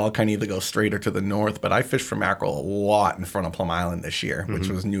 Normally we all kind of either go straight or to the north, but I fished for mackerel a lot in front of Plum Island this year, which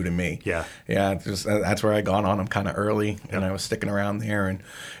was new to me. Yeah. Yeah. That's where I got on them kind of early, and I was sticking around there, and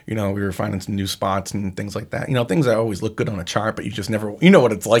we were finding some new spots and things like that. Things that always look good on a chart, but you just never. You know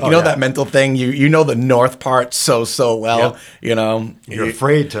what it's like. That mental thing. You know the north part so well. Yep. You're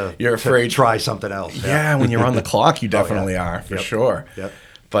afraid to try something else. Yeah, when you're on the clock, you definitely are, for sure. Yep.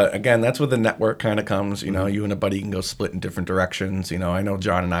 But again, that's where the network kind of comes. You and a buddy can go split in different directions. I know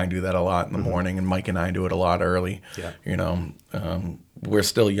John and I do that a lot in the morning, and Mike and I do it a lot early. Yeah. We're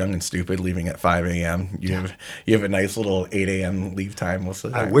still young and stupid, leaving at 5 a.m. You have a nice little 8 a.m. leave time most of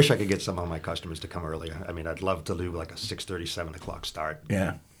the time. I wish I could get some of my customers to come earlier. I mean, I'd love to do like a 6:30, 7 o'clock start.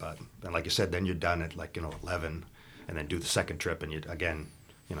 Yeah. But and like you said, then you're done at like 11, and then do the second trip, and you're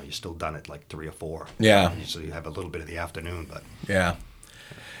still done at like 3 or 4. Yeah. So you have a little bit of the afternoon, but yeah.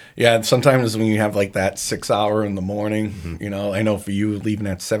 Yeah, sometimes when you have like that 6 hour in the morning, I know for you leaving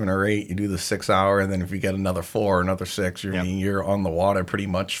at 7 or 8, you do the 6 hour, and then if you get another 4 or another 6, you're on the water pretty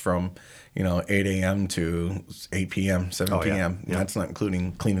much from 8 a.m. to 8 p.m., 7 p.m. Yeah. That's not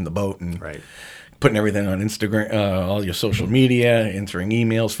including cleaning the boat and right. putting everything on Instagram, all your social media, answering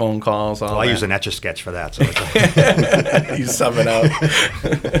emails, phone calls, all I that. use an Etch-a-Sketch for that. So it's You sum it up.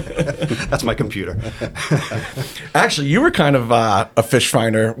 that's my computer. Actually, you were kind of a fish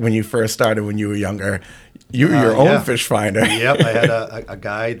finder when you first started when you were younger. You were your own fish finder. Yep, I had a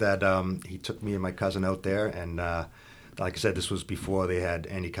guy that he took me and my cousin out there, and like I said, this was before they had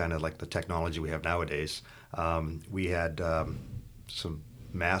any kind of like the technology we have nowadays. We had some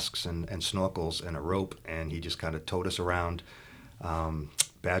masks and snorkels and a rope, and he just kind of towed us around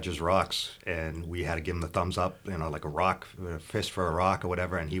Badger's Rocks, and we had to give him the thumbs up, like a rock, a fist for a rock or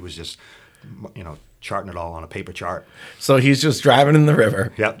whatever, and he was just, charting it all on a paper chart. So he's just driving in the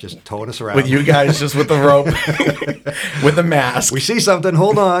river. Yep, just towing us around. With you guys just with the rope, with the mask. We see something,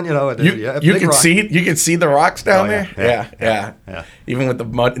 hold on, You can see the rocks down there? Yeah. Even with the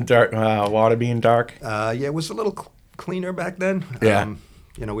mud and dark, water being dark? It was a little cleaner back then. Yeah.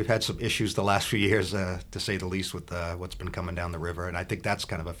 We've had some issues the last few years, to say the least, with what's been coming down the river, and I think that's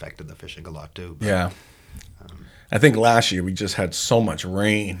kind of affected the fishing a lot too. But, yeah. I think last year we just had so much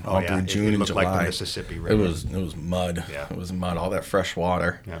rain all through June and July. Like the Mississippi River. It was mud. Yeah. It was mud, all that fresh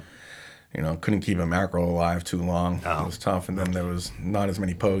water. Yeah. Couldn't keep a mackerel alive too long. No. It was tough, and then there was not as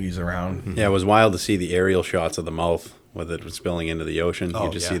many pogies around. Yeah, it was wild to see the aerial shots of the mouth with it spilling into the ocean. You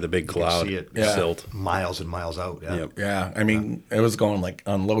just see the big cloud, see it silt. miles and miles out. Yeah. Yep. Yeah, I mean, it was going like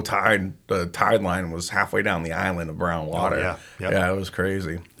on low tide. The tide line was halfway down the island of brown water. Yeah. It was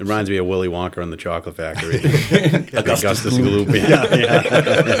crazy. It reminds me of Willy Wonka and the Chocolate Factory. Augustus Gloop.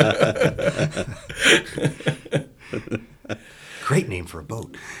 Great name for a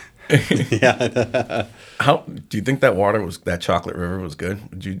boat. Yeah. How do you think that chocolate river was good?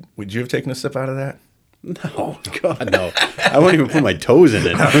 Would you have taken a sip out of that? No, God, no. I wouldn't even put my toes in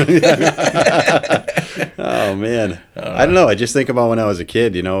it. Oh, man. I don't know. I just think about when I was a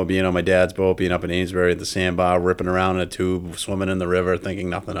kid, being on my dad's boat, being up in Amesbury at the sandbar, ripping around in a tube, swimming in the river, thinking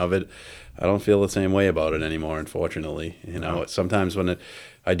nothing of it. I don't feel the same way about it anymore, unfortunately. Sometimes when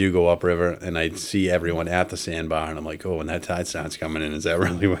I do go upriver and I see everyone at the sandbar, and I'm like, oh, when that tide starts coming in, is that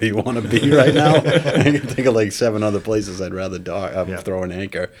really where you want to be right now? I can think of like 7 other places I'd rather throw an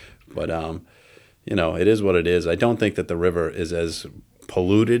anchor. But, it is what it is. I don't think that the river is as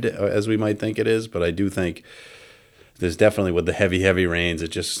polluted as we might think it is, but I do think there's definitely, with the heavy rains, it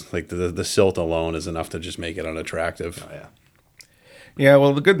just, like the silt alone is enough to just make it unattractive. Oh, yeah. Yeah,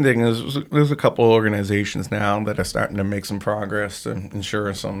 well, the good thing is there's a couple organizations now that are starting to make some progress to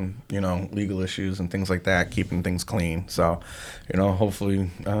ensure some, legal issues and things like that, keeping things clean. So,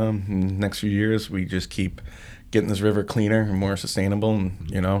 hopefully in the next few years we just keep getting this river cleaner and more sustainable.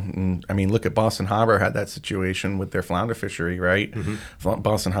 And, look at Boston Harbor had that situation with their flounder fishery, right? Mm-hmm.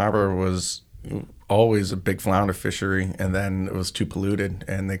 Boston Harbor was always a big flounder fishery, and then it was too polluted,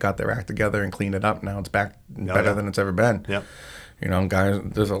 and they got their act together and cleaned it up. Now it's back better than it's ever been. Yep. Guys,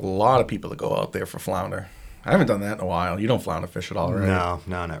 there's a lot of people that go out there for flounder. I haven't done that in a while. You don't flounder fish at all, right?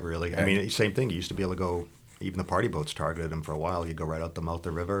 No, not really. I mean, same thing. You used to be able to go, even the party boats targeted them for a while. You'd go right out the mouth of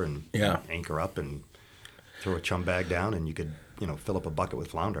the river and anchor up and throw a chum bag down, and you could, fill up a bucket with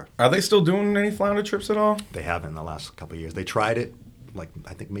flounder. Are they still doing any flounder trips at all? They haven't in the last couple of years. They tried it,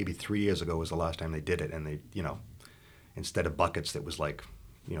 I think maybe 3 years ago was the last time they did it, and they, instead of buckets, it was like,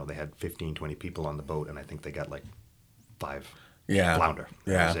 they had 15, 20 people on the boat, and I think they got like 5 flounder.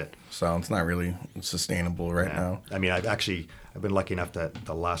 That was it. So it's not really sustainable right now. I mean, I've been lucky enough that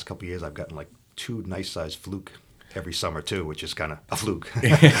the last couple of years I've gotten like 2 nice sized fluke every summer too, which is kind of a fluke.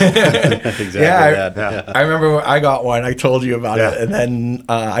 Exactly. I remember when I got one. I told you about it, and then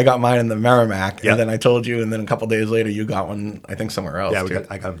I got mine in the Merrimack, and then I told you, and then a couple days later you got one. I think somewhere else. Yeah,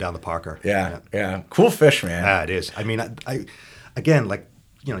 I got them down the Parker. Yeah. Cool fish, man. Yeah, it is. I mean, I again,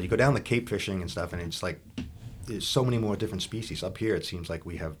 you go down the Cape fishing and stuff, and it's like there's so many more different species. Up here, it seems like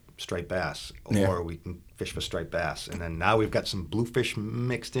we have striped bass, or we can fish for striped bass. And then now we've got some bluefish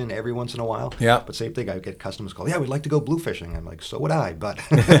mixed in every once in a while. Yeah. But same thing, I get customers call, we'd like to go blue fishing. I'm like, so would I, but...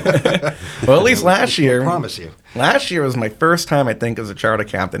 Well, at least last year... I promise you. Last year was my first time, I think, as a charter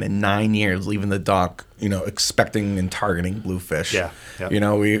captain in 9 years leaving the dock, expecting and targeting bluefish. Yeah.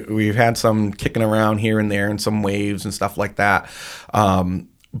 We've had some kicking around here and there and some waves and stuff like that.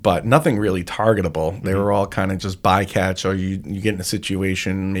 But nothing really targetable. They were all kind of just bycatch, or you get in a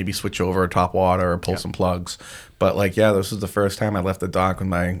situation, maybe switch over top water or pull some plugs. But this was the first time I left the dock with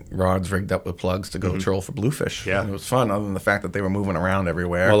my rods rigged up with plugs to go troll for bluefish. Yeah. And it was fun, other than the fact that they were moving around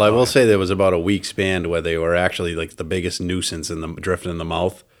everywhere. Well, I will say there was about a week span where they were actually like the biggest nuisance in the drifting in the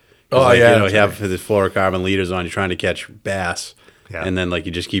mouth. You have the fluorocarbon leaders on, you're trying to catch bass. Yeah. And then,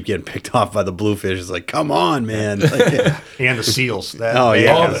 you just keep getting picked off by the bluefish. It's like, come on, man. And the seals.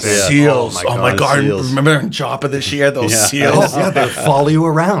 The seals. Oh, my God. Remember in Joppa this year, those seals? They would follow you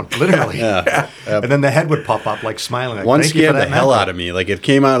around, literally. And then the head would pop up, smiling. One scared the hell out of me. It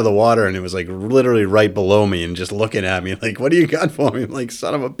came out of the water, and it was, literally right below me and just looking at me. What do you got for me? I'm like,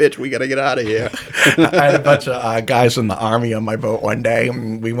 son of a bitch, we got to get out of here. I had a bunch of guys from the Army on my boat one day,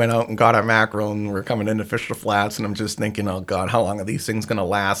 and we went out and got our mackerel, and we're coming in to fish the flats, and I'm just thinking, oh, God, how long are these things going to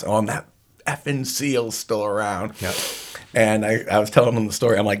last? Oh, and that effing seal's still around. Yep. And I was telling them the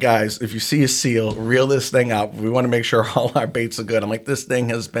story. I'm like, guys, if you see a seal, reel this thing up. We want to make sure all our baits are good. I'm like, this thing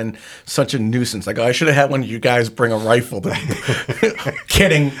has been such a nuisance. I should have had one of you guys bring a rifle.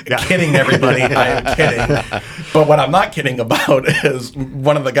 Kidding everybody. I am kidding. But what I'm not kidding about is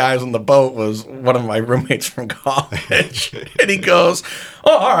one of the guys on the boat was one of my roommates from college. And he goes,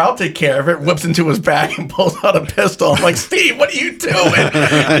 oh, all right, I'll take care of it. Whips into his bag and pulls out a pistol. I'm like, Steve, what are you doing?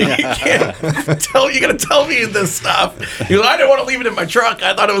 You're going to tell me this stuff. He goes, I didn't want to leave it in my truck.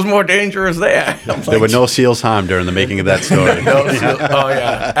 I thought it was more dangerous there. There were no seals harmed during the making of that story. Oh,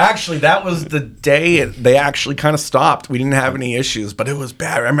 yeah. Actually, that was the day they actually kind of stopped. We didn't have any issues, but it was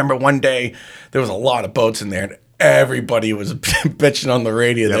bad. I remember one day there was a lot of boats in there, and everybody was bitching on the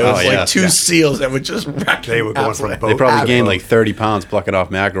radio. There was two seals that would just wreck. They were going from boat. They probably gained 30 pounds plucking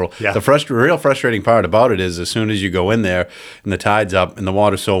off mackerel. Yeah. The real frustrating part about it is as soon as you go in there and the tide's up and the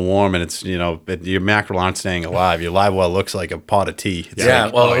water's so warm and it's your mackerel aren't staying alive. Your live well looks like a pot of tea. It's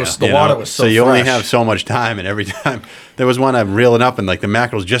the water was so you fresh. only have so much time, and every time there was one I'm reeling up and the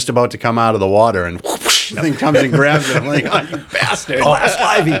mackerel's just about to come out of the water and whoop, The thing comes and grabs it. I'm like, oh, you bastard. Last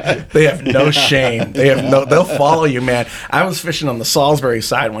livey. They have no shame. They'll follow you, man. I was fishing on the Salisbury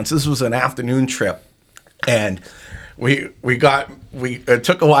side once. This was an afternoon trip, and it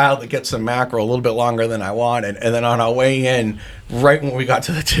took a while to get some mackerel, a little bit longer than I wanted. And then on our way in, right when we got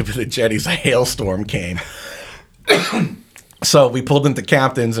to the tip of the jetties, a hailstorm came. So we pulled into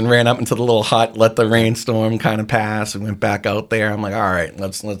Captain's and ran up into the little hut, let the rainstorm kind of pass, and went back out there. I'm like, all right,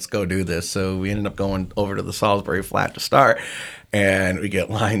 let's go do this. So we ended up going over to the Salisbury Flat to start, and we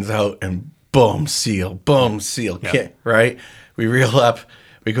get lines out, and boom, seal, yep. Right? We reel up.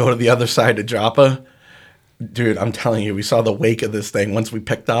 We go to the other side to Joppa. Dude, I'm telling you, we saw the wake of this thing. Once we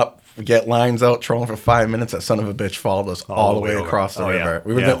picked up, we get lines out, trolling for 5 minutes. That son of a bitch followed us all the way across the river. Yeah.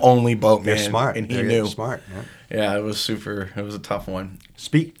 We were the only boat, man. They're smart. And he knew. Smart. Yeah, it was a tough one.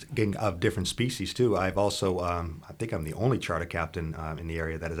 Speaking of different species, too, I've also, I think I'm the only charter captain in the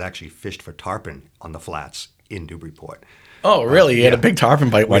area that has actually fished for tarpon on the flats in Newburyport. Oh, really? You had a big tarpon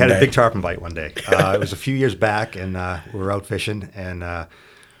bite one day? We had a big tarpon bite one day. It was a few years back, and we were out fishing, and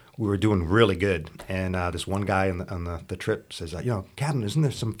we were doing really good. And this one guy on the trip says, Captain, isn't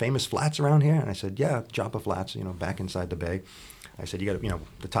there some famous flats around here? And I said, yeah, Joppa Flats, back inside the bay. I said, you got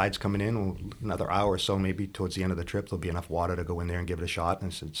the tide's coming in, another hour or so, maybe towards the end of the trip, there'll be enough water to go in there and give it a shot.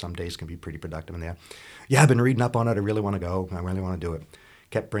 And I said, some days can be pretty productive in there. Yeah, I've been reading up on it. I really want to go. I really want to do it.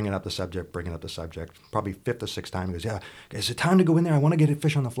 Kept bringing up the subject. Probably fifth or sixth time, he goes, yeah, is it time to go in there? I want to get a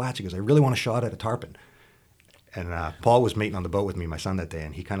fish on the flats. He goes, I really want a shot at a tarpon. And Paul was mating on the boat with me, my son, that day,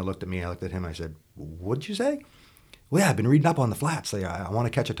 and he kind of looked at me. I looked at him, and I said, what'd you say? Well, yeah, I've been reading up on the flats. I want to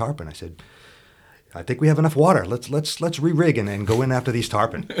catch a tarpon. I said, I think we have enough water. Let's re-rig and go in after these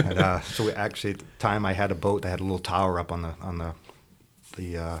tarpon. And so we actually, at the time, I had a boat that had a little tower up on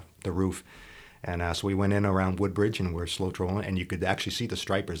the roof. And so we went in around Woodbridge, and we're slow trolling, and you could actually see the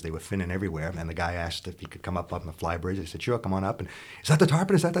stripers. They were finning everywhere. And the guy asked if he could come up on the fly bridge. I said, sure, come on up. And is that the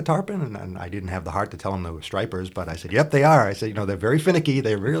tarpon? Is that the tarpon? And I didn't have the heart to tell him they were stripers, but I said, yep, they are. I said, they're very finicky.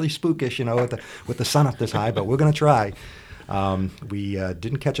 They're really spookish, with the sun up this high, but we're going to try. We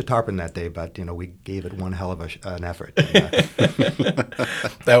didn't catch a tarpon that day, but we gave it one hell of an effort.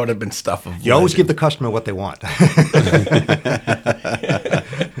 That would have been stuff of. You always give the customer what they want.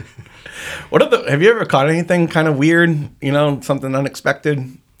 Have you ever caught anything kind of weird? Something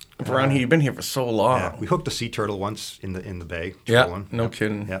unexpected around here. You've been here for so long. Yeah, we hooked a sea turtle once in the bay. Yeah, no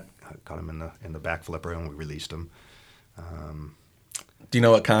kidding. Yep, caught him in the back flipper, and we released him. Do you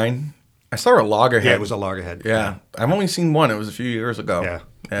know what kind? I saw a loggerhead. Yeah, it was a loggerhead. Yeah. I've only seen one. It was a few years ago.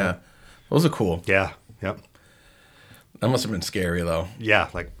 Yeah. Those are cool. Yeah, yep. That must have been scary, though. Yeah,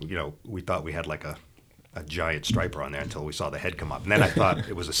 we thought we had a giant striper on there until we saw the head come up. And then I thought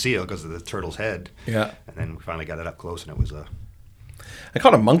it was a seal because of the turtle's head. Yeah. And then we finally got it up close, and it was a... I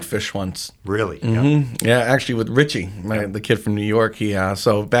caught a monkfish once. Really? Mm-hmm. Yeah, actually with Richie, the kid from New York.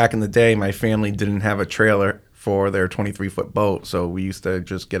 So back in the day, my family didn't have a trailer for their 23-foot boat, so we used to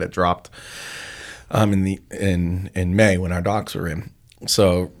just get it dropped in May when our docks were in.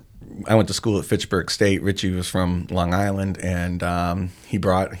 So I went to school at Fitchburg State. Richie was from Long Island, and he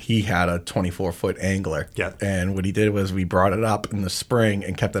had a 24-foot angler. Yeah. And what he did was we brought it up in the spring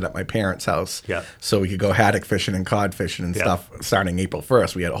and kept it at my parents' house. Yeah. So we could go haddock fishing and cod fishing and stuff starting April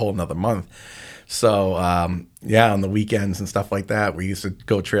 1st. We had a whole another month. So on the weekends and stuff like that, we used to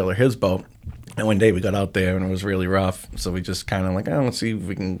go trailer his boat. And one day we got out there and it was really rough. So we just kind of let's see if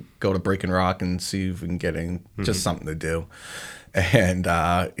we can go to Breaking Rock and see if we can get in just something to do. And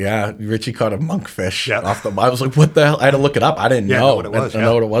Richie caught a monkfish off the. I was like, "What the hell?" I had to look it up. I didn't know what it was. I didn't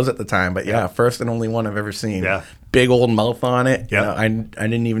know what it was at the time, but first and only one I've ever seen. Yeah, big old mouth on it. Yeah, I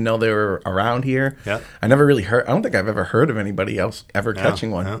didn't even know they were around here. Yeah, I never really heard. I don't think I've ever heard of anybody else ever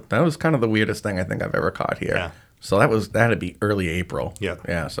catching one. Yeah. That was kind of the weirdest thing I think I've ever caught here. Yeah. So that had to be early April. Yeah,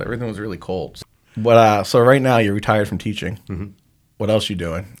 yeah. So everything was really cold. But so right now you're retired from teaching. Mm-hmm. What else you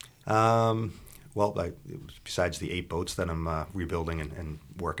doing? Well, besides the 8 boats that I'm rebuilding and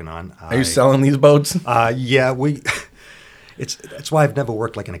working on. Are you selling these boats? Yeah, That's why I've never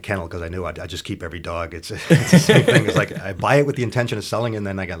worked in a kennel, because I knew I just keep every dog. It's the same thing. It's I buy it with the intention of selling, and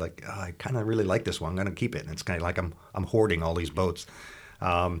then I got I kind of really like this one. I'm going to keep it. And it's kind of like I'm hoarding all these boats.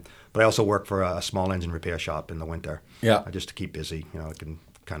 But I also work for a small engine repair shop in the winter. Yeah, just to keep busy. I can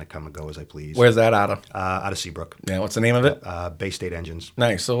kind of come and go as I please. Where's that out of? Out of Seabrook. Yeah, what's the name of it? Bay State Engines.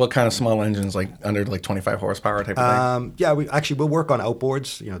 Nice. So what kind of small engines, under 25 horsepower type of thing? Yeah, we'll work on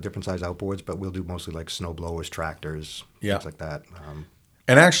outboards, different size outboards, but we'll do mostly snow blowers, tractors, things like that.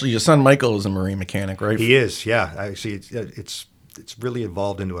 And actually, your son Michael is a marine mechanic, right? He is, yeah. Actually, it's it's really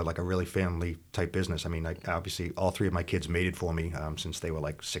evolved into like a really family type business. I mean, obviously all three of my kids mated for me since they were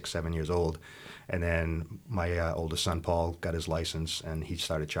like 6, 7 years old. And then my oldest son, Paul, got his license and he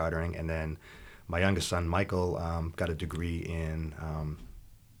started chartering. And then my youngest son, Michael, got a degree in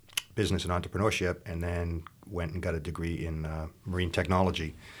business and entrepreneurship, and then went and got a degree in marine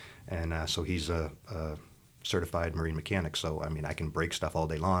technology. And so he's a certified marine mechanic. So, I mean, I can break stuff all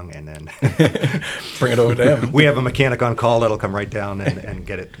day long and then bring it over to him. We have a mechanic on call that'll come right down and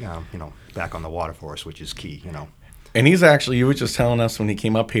get it, back on the water for us, which is key, And he's actually, you were just telling us when he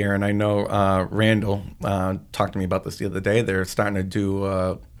came up here, and I know Randall talked to me about this the other day. They're starting to do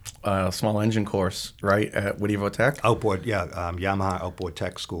a small engine course, right, at Whittier Tech? Outboard, yeah, Yamaha Outboard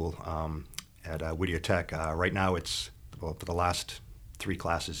Tech School at Whittier Tech. Right now for the last 3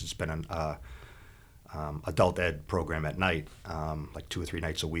 classes, it's been an adult ed program at night, like 2 or 3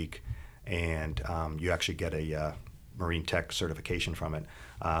 nights a week. And you actually get a marine tech certification from it.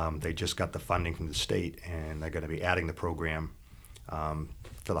 They just got the funding from the state, and they're going to be adding the program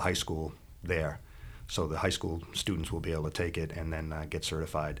for the high school there. So the high school students will be able to take it and then get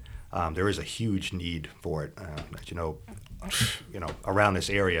certified. There is a huge need for it. As you know, around this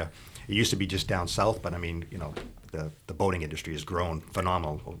area, it used to be just down south, but I mean, the boating industry has grown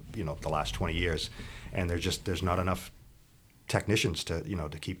phenomenal, the last 20 years, and there's not enough technicians to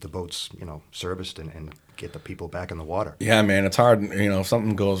keep the boats serviced and get the people back in the water. Yeah, man, it's hard. If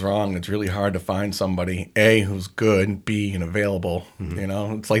something goes wrong, it's really hard to find somebody A, who's good, B, and available.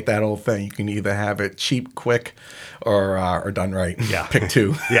 Mm-hmm. It's like that old thing. You can either have it cheap, quick, or done right. Yeah, pick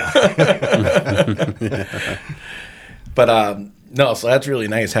two. Yeah. But no, so that's really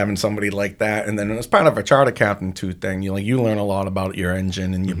nice having somebody like that. And then as part of a charter captain too thing, you learn a lot about your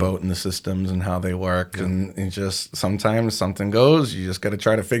engine and your boat and the systems and how they work. Yeah. And it just sometimes something goes, you just got to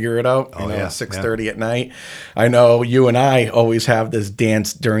try to figure it out. Oh, yeah. 6:30 at night. I know you and I always have this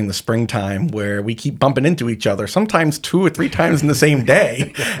dance during the springtime where we keep bumping into each other, sometimes 2 or 3 times in the same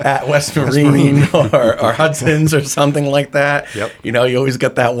day at West Marine or Hudson's or something like that. Yep. You always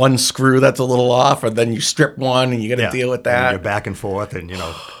got that one screw that's a little off, or then you strip one and you got to deal with that. And you're back and forth, and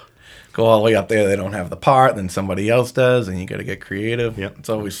go all the way up there. They don't have the part, then somebody else does, and you got to get creative. Yep. It's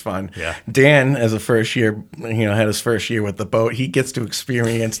always fun. Yeah. Dan, as a first year, had his first year with the boat. He gets to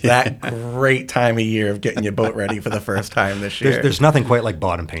experience that great time of year of getting your boat ready for the first time this year. There's nothing quite like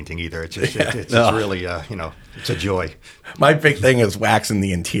bottom painting either. It's just it's really it's a joy. My big thing is waxing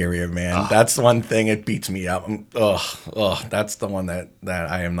the interior, man. That's one thing, it beats me up. That's the one that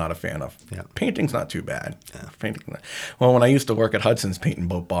I am not a fan of. Yeah. Painting's not too bad. Yeah. Well, when I used to work at Hudson's painting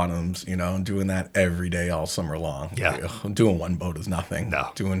boat bottoms, doing that every day all summer long. Yeah. Doing one boat is nothing.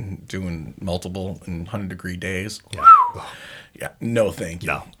 No. Doing multiple in 100-degree days. Yeah. Yeah. No, thank you.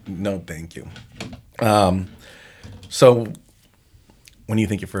 No. No, thank you. So when do you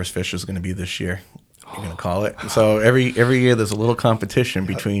think your first fish is going to be this year? You're going to call it. So every year there's a little competition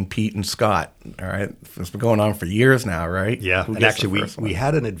between Pete and Scott. All right. It's been going on for years now, right? Yeah. Who And gets actually, the first we one?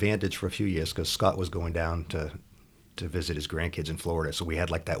 had an advantage for a few years because Scott was going down to visit his grandkids in Florida. So we had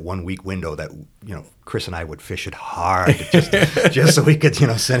like that 1 week window that, Chris and I would fish it hard just so we could,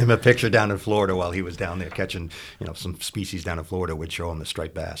 send him a picture down in Florida while he was down there catching, some species down in Florida. We'd show him the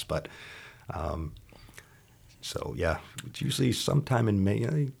striped bass. But so, yeah, it's usually sometime in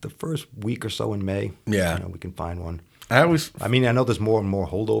May, the first week or so in May. Yeah. We can find one. I know there's more and more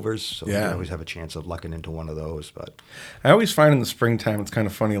holdovers, so Yeah. we always have a chance of lucking into one of those. But I always find in the springtime it's kind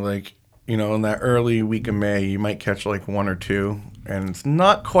of funny, like, in that early week of May, you might catch like 1 or 2, and it's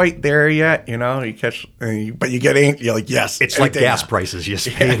not quite there yet. You catch, but you get angry. You're like, yes, it's like gas prices. You're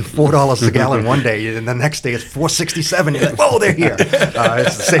paying $4 a gallon one day, and the next day it's $4.67. You're like, whoa, they're here.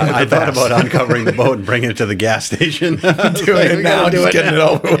 It's the same with I the thought bass. about uncovering the boat and bringing it to the gas station. doing it now, just getting it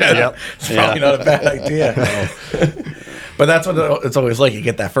over with. Yep. It's probably not a bad idea. But that's what it's always like. You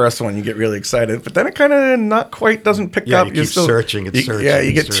get that first one, you get really excited, but then it kind of not quite doesn't pick Yeah, up. you keep searching. It's searching. Yeah,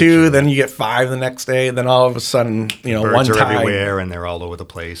 you get searching. 2, then you get 5 the next day, then all of a sudden, Birds one are time, everywhere, and they're all over the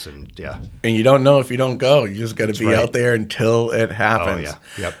place, and yeah. and you don't know if you don't go. You just got to be right. out there until it happens. Oh,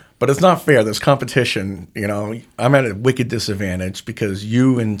 yeah. Yep. But it's not fair. There's competition. I'm at a wicked disadvantage because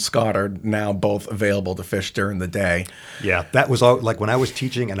you and Scott are now both available to fish during the day. Yeah, that was all. Like when I was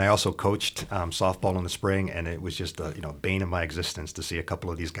teaching, and I also coached softball in the spring, and it was just the bane of my existence to see a couple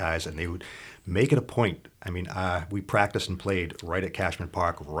of these guys, and they would make it a point. I mean, we practiced and played right at Cashman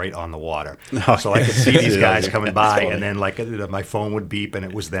Park, right on the water. Oh, so I could see these guys coming by, funny. and then like my phone would beep, and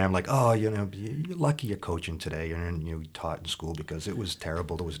it was them. Like, oh, you're lucky you're coaching today, and you taught in school because it was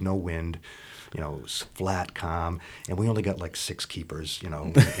terrible. There was no wind. It was flat, calm, and we only got like 6 keepers, in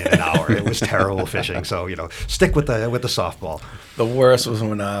an hour. It was terrible fishing. So, stick with the softball. The worst was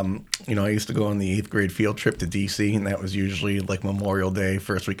when, I used to go on the 8th grade field trip to D.C., and that was usually like Memorial Day,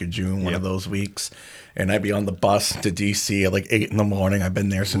 first week of June, one of those weeks. And I'd be on the bus to D.C. at like 8 in the morning. I've been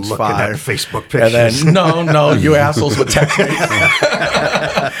there since Looking 5. at Facebook pictures. And then, no, you assholes would text me.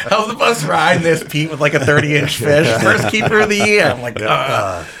 How's the bus ride? And there's Pete with like a 30-inch fish. First keeper of the year. I'm like,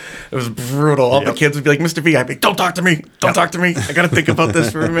 it was brutal. All the kids would be like, Mr. V, I'd be, don't talk to me. Don't talk to me. I got to think about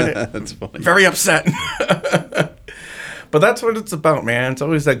this for a minute. That's funny. Very upset. But that's what it's about, man. It's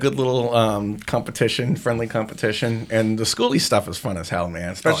always that good little competition, friendly competition. And the schooly stuff is fun as hell, man.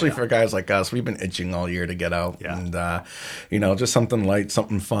 Especially for guys like us. We've been itching all year to get out. Yeah. And, just something light,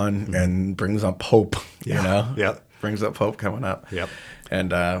 something fun, and brings up hope, Yeah. Brings up hope coming up. Yep.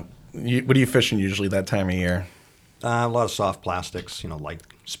 And what are you fishing usually that time of year? A lot of soft plastics, light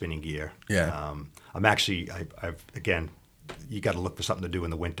spinning gear. Yeah. I'm actually, I've again, you got to look for something to do in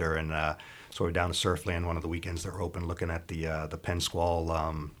the winter, and so we're down to Surfland one of the weekends they're open, looking at the Penn Squall,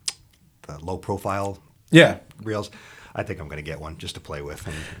 the low profile reels. I think I'm going to get one just to play with.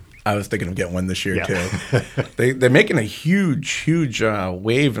 And I was thinking of getting one this year too. They're making a huge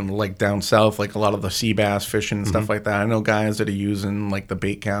wave in like down south, like a lot of the sea bass fishing and stuff like that. I know guys that are using like the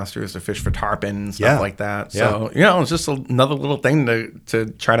bait casters to fish for tarpon and stuff like that. So it's just another little thing to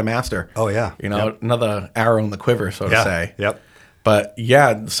try to master. Oh yeah, another arrow in the quiver, so to say. Yep. But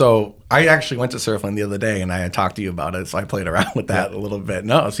so I actually went to Surfland the other day, and I had talked to you about it, so I played around with that a little bit.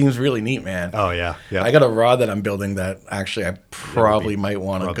 No, it seems really neat, man. Oh yeah. I got a rod that I'm building that actually I probably might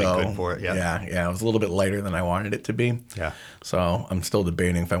want to go. Good for it. Yeah. It was a little bit lighter than I wanted it to be. Yeah. So I'm still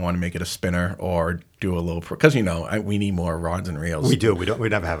debating if I want to make it a spinner or do a little because we need more rods and reels. We do. We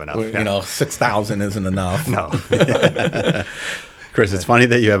never have enough. 6,000 isn't enough. No. Chris, it's funny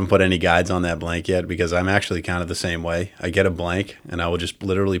that you haven't put any guides on that blank yet because I'm actually kind of the same way. I get a blank and I will just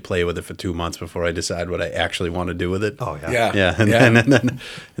literally play with it for 2 months before I decide what I actually want to do with it. Oh yeah. Yeah. And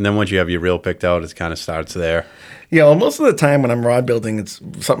then once you have your reel picked out, it kind of starts there. Yeah, well, most of the time when I'm rod building, it's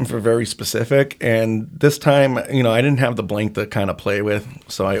something for very specific. And this time, I didn't have the blank to kind of play with,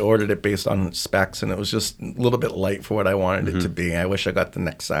 so I ordered it based on specs, and it was just a little bit light for what I wanted it to be. I wish I got the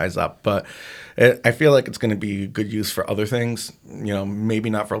next size up, but I feel like it's going to be good use for other things. Maybe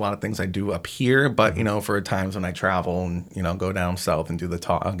not for a lot of things I do up here, but for times when I travel and go down south and do the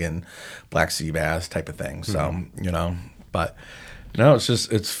tog and black sea bass type of thing. So but. No,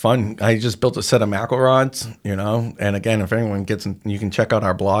 it's fun. I just built a set of mackerel rods, and again, if anyone gets in, you can check out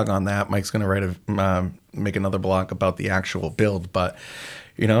our blog on that. Mike's going to make another blog about the actual build, but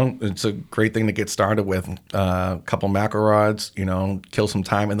it's a great thing to get started with. A couple mackerel rods, kill some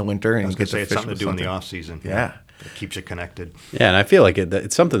time in the winter and get to fish it's something to do something. in the off season. Yeah. It keeps you connected. Yeah, and I feel like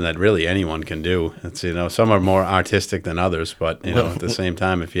it's something that really anyone can do. It's some are more artistic than others, but at the same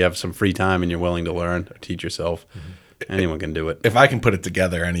time, if you have some free time and you're willing to learn or teach yourself. Anyone can do it. If I can put it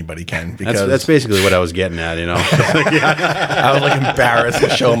together, anybody can. Because that's basically what I was getting at, I was like embarrassed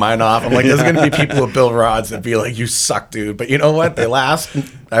to show mine off. I'm like, there's going to be people who build rods that be like, you suck, dude. But you know what? They last.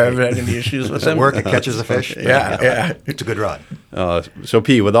 I haven't had any issues with them. It catches a fish. Yeah. It's a good rod. So,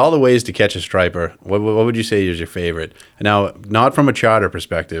 P, with all the ways to catch a striper, what would you say is your favorite? Now, not from a charter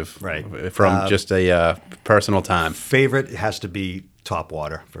perspective. Right. From just a personal time. Favorite has to be top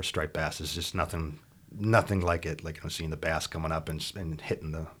water for striped bass. It's just nothing like it. Like seeing the bass coming up and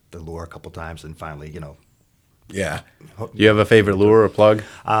hitting the lure a couple times, and finally, Yeah. Do you have a favorite lure or plug?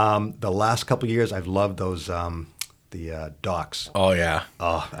 The last couple of years, I've loved those the docks. Oh yeah.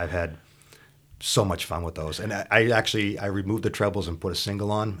 Oh, I've had so much fun with those, and I removed the trebles and put a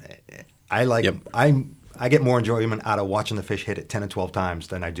single on. I get more enjoyment out of watching the fish hit it 10 and 12 times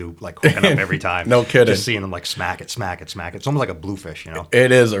than I do like hooking up every time. No kidding. Just seeing them like smack it. It's almost like a bluefish,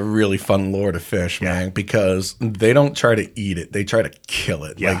 It is a really fun lure to fish, man, because they don't try to eat it. They try to kill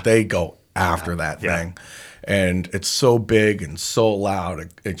it. Yeah. Like they go after that thing. And it's so big and so loud,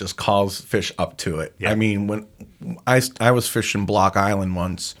 it just calls fish up to it. Yeah. I mean, when I was fishing Block Island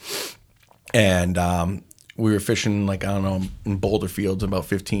once, and we were fishing, like, I don't know, in boulder fields, about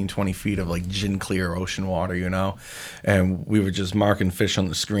 15, 20 feet of, like, gin clear ocean water, you know? And we were just marking fish on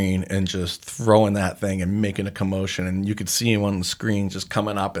the screen and just throwing that thing and making a commotion. And you could see him on the screen just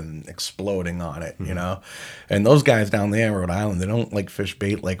coming up and exploding on it, you know? And those guys down there in Rhode Island, they don't, like, fish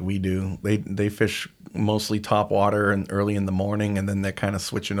bait like we do. They fish mostly top water and early in the morning, and then they're kind of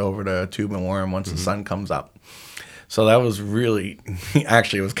switching over to tube and worm once the sun comes up. So that was really,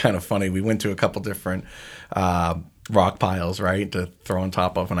 actually, it was kind of funny. We went to a couple different rock piles, right, to throw on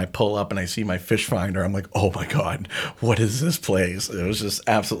top of, and I pull up and I see my fish finder. I'm like, oh my God, what is this place? It was just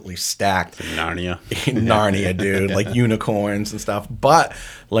absolutely stacked. Narnia. Narnia, dude, like unicorns and stuff. But,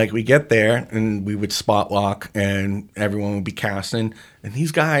 like, we get there and we would spot lock and everyone would be casting. And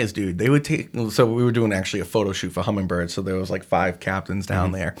these guys, dude, they would take, so we were doing actually a photo shoot for Hummingbird. So there was like 5 captains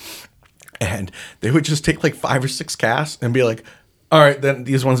down there. And they would just take like 5 or 6 casts and be like, all right, then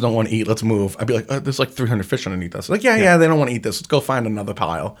these ones don't want to eat. Let's move. I'd be like, there's like 300 fish underneath us. Like, yeah, they don't want to eat this. Let's go find another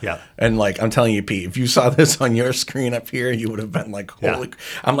pile. Yeah. And like, I'm telling you, Pete, if you saw this on your screen up here, you would have been like, holy. Yeah.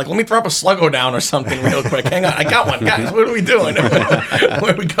 I'm like, let me throw up a sluggo down or something real quick. Hang on, I got one, guys. What are we doing?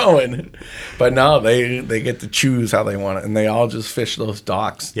 Where are we going? But no, they get to choose how they want it, and they all just fish those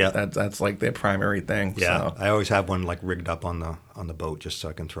docks. Yeah. That's like their primary thing. Yeah. So. I always have one like rigged up on the boat just so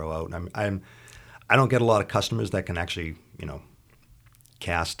I can throw out. I don't get a lot of customers that can actually,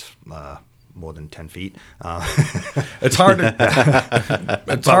 cast more than 10 feet. It's hard to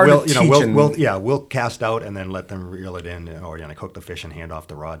it's hard to teach. We'll cast out and then let them reel it in, or like hook the fish and hand off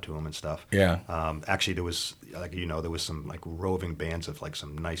the rod to them and stuff. Yeah. Actually, there was there was some like roving bands of like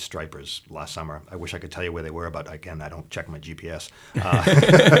some nice stripers last summer. I wish I could tell you where they were, but again, I don't check my GPS.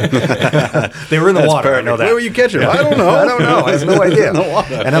 They were in the water. Perfect. I know that. Where were you catching them? Yeah. I don't know. I have no idea. No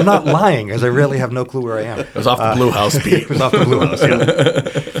water. And I'm not lying, because I really have no clue where I am. It was off the Blue House, Pete. It was off the Blue House.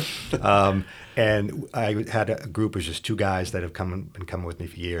 Yeah. And I had a group of just 2 guys that have been coming with me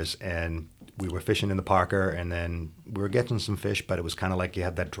for years, and we were fishing in the Parker, and then we were getting some fish, but it was kind of like you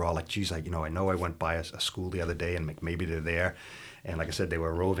had that draw, like, geez, I know I went by a school the other day, and maybe they're there, and like I said, they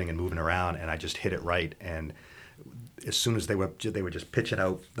were roving and moving around, and I just hit it right, and as soon as they were just pitching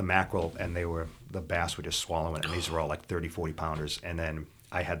out the mackerel, and the bass were just swallowing it, and these were all like 30, 40 pounders, and then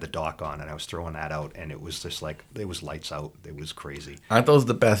I had the dock on and I was throwing that out, and it was just like, it was lights out. It was crazy. Aren't those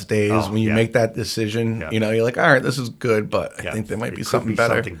the best days when you make that decision? Yeah. You're like, all right, this is good, but I think there might be something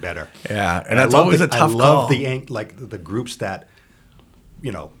better. Something better. Yeah, and that's always a tough call. I love the groups that,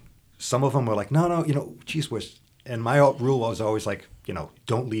 some of them were like, no, geez, and my rule was always like,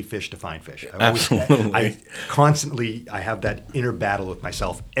 don't leave fish to find fish. Absolutely. I constantly, I have that inner battle with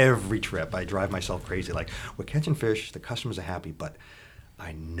myself every trip. I drive myself crazy. Like, we're catching fish, the customers are happy, but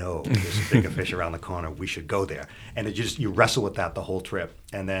I know there's a bigger fish around the corner. We should go there. And you wrestle with that the whole trip.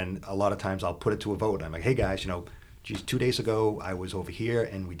 And then a lot of times I'll put it to a vote. I'm like, hey guys, 2 days ago I was over here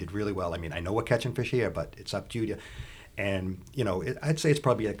and we did really well. I mean, I know we're catching fish here, but it's up to you. And, I'd say it's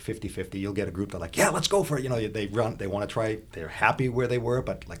probably like 50-50. You'll get a group that like, yeah, let's go for it. They want to try. They're happy where they were,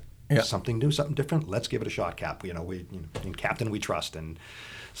 but like something new, something different. Let's give it a shot, Cap. In Captain we trust. And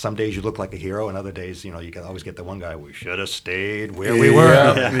some days you look like a hero, and other days, you can always get the one guy, we should have stayed where we were.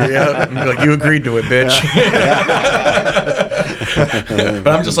 Yeah. Like, you agreed to it, bitch. But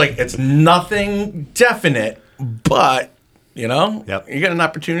I'm just like, it's nothing definite, but, you get an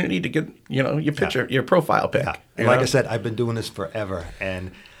opportunity to get, your profile pic. Yeah. And like I said, I've been doing this forever,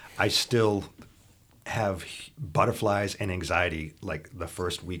 and I still have butterflies and anxiety like the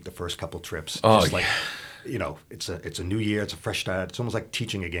first week, the first couple trips. It's a new year, it's a fresh start. It's almost like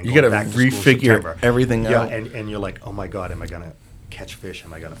teaching again. You got to refigure everything out. Yeah, and you're like, oh my God, am I going to catch fish?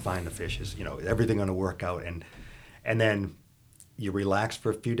 Am I going to find the fish? Is everything going to work out? And then you relax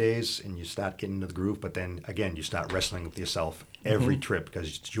for a few days and you start getting into the groove. But then again, you start wrestling with yourself every trip,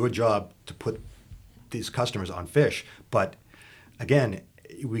 because it's your job to put these customers on fish. But again,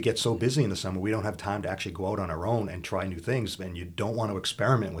 we get so busy in the summer, we don't have time to actually go out on our own and try new things, and you don't want to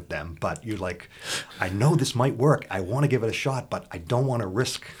experiment with them. But you're like, I know this might work. I want to give it a shot, but I don't want to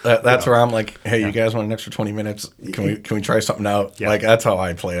risk. That's where I'm like, hey, you guys want an extra 20 minutes? Can we try something out? Yeah. Like, that's how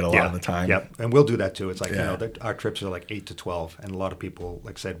I play it a lot of the time. Yep, and we'll do that too. It's like, our trips are like 8 to 12, and a lot of people,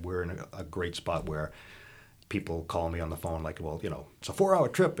 like I said, we're in a great spot where people call me on the phone like, well, it's a 4-hour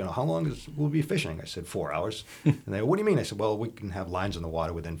trip. How long will we be fishing? I said, 4 hours. And they go, what do you mean? I said, well, we can have lines in the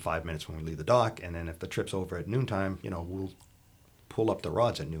water within 5 minutes when we leave the dock. And then if the trip's over at noontime, we'll pull up the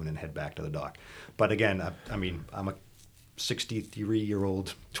rods at noon and head back to the dock. But again, I'm a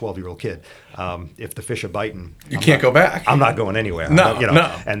 63-year-old, 12-year-old kid. If the fish are biting, you can't go back. I'm not going anywhere. No.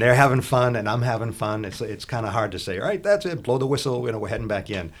 And they're having fun, and I'm having fun. It's kind of hard to say, all right, that's it, blow the whistle. We're heading back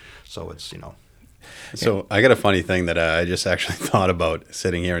in. So it's So I got a funny thing that I just actually thought about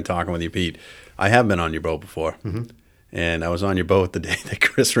sitting here and talking with you, Pete. I have been on your boat before. Mm-hmm. And I was on your boat the day that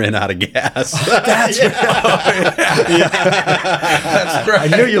Chris ran out of gas. That's right. That's right.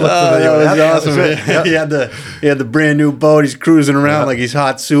 I knew you looked familiar with That was that. awesome. He had the brand new boat. He's cruising around like he's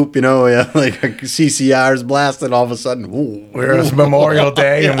hot soup, like CCR's blasting. All of a sudden, it was Memorial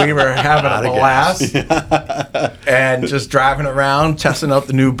Day, and we were having a blast, and just driving around, testing out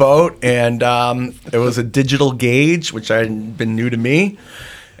the new boat. And it was a digital gauge, which had been new to me.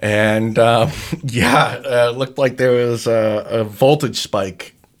 And it looked like there was a voltage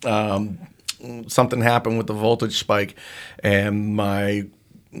spike. Something happened with the voltage spike, and my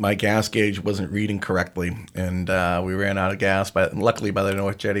gas gauge wasn't reading correctly, and we ran out of gas. But luckily, by the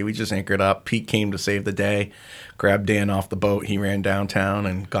North Jetty, we just anchored up. Pete came to save the day, grabbed Dan off the boat. He ran downtown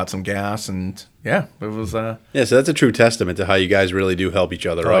and got some gas, and it was. So that's a true testament to how you guys really do help each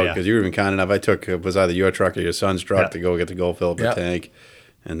other out. Because you were even kind enough. I took it was either your truck or your son's truck to go get the gold fill up the tank.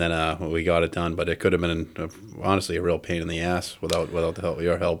 And then we got it done, but it could have been honestly a real pain in the ass without the help,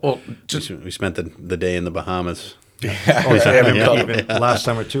 your help. Well, we spent the day in the Bahamas. Even last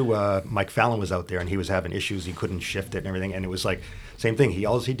summer too, Mike Fallon was out there and he was having issues. He couldn't shift it and everything, and it was like same thing.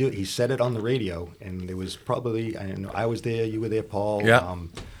 He said it on the radio, and it was probably I was there, you were there, Paul. Yeah.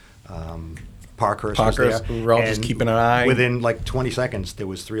 Parkhurst was there. We were all just keeping an eye. Within like 20 seconds, there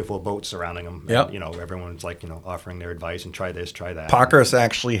was 3 or 4 boats surrounding them. Yep. And, everyone's like, offering their advice and try this, try that. Parkhurst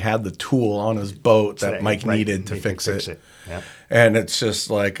actually had the tool on his boat that Mike needed to fix it. Yep. And it's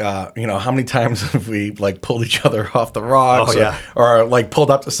just like, how many times have we like pulled each other off the rocks or like pulled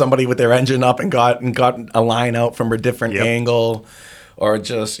up to somebody with their engine up and got a line out from a different angle. Or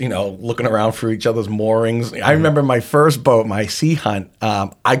just, looking around for each other's moorings. I remember my first boat, my Sea Hunt,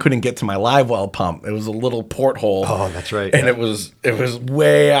 I couldn't get to my live well pump. It was a little porthole. Oh, that's right. And it was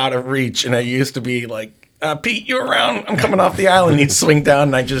way out of reach. And I used to be like, Pete, you around? I'm coming off the island. He'd swing down,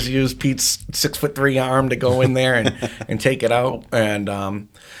 and I just used Pete's 6'3" arm to go in there and take it out. And, and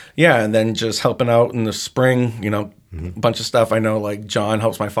then just helping out in the spring, a bunch of stuff. I know, like, John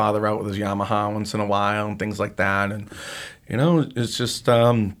helps my father out with his Yamaha once in a while and things like that. And it's just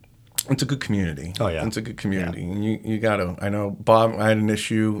it's a good community. Oh, yeah. It's a good community. And you got to. I know, Bob, I had an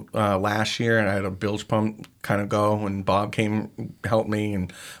issue last year, and I had a bilge pump kind of go, and Bob came, helped me,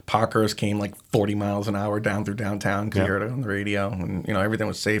 and Parkhurst came like 40 miles an hour down through downtown because he heard it on the radio. And, everything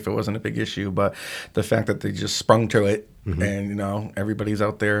was safe. It wasn't a big issue. But the fact that they just sprung to it, and, everybody's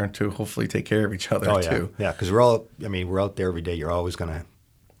out there to hopefully take care of each other, too. Yeah, because we're out there every day. You're always going to,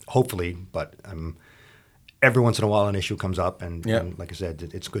 hopefully, but every once in a while an issue comes up, and like I said,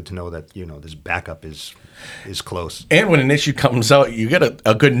 it's good to know that this backup is close. And when an issue comes out, you get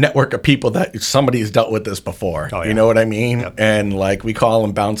a good network of people that somebody's dealt with this before. Oh, yeah. You know what I mean? Yep. And like we call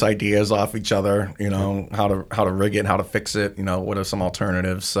and bounce ideas off each other. How to rig it, how to fix it. What are some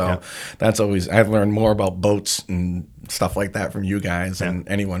alternatives? So that's always I've learned more about boats and stuff like that from you guys than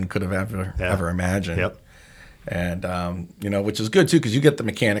anyone could have ever imagined. Yep. And, which is good, too, because you get the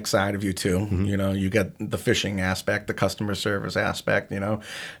mechanic side of you, too. You get the fishing aspect, the customer service aspect, and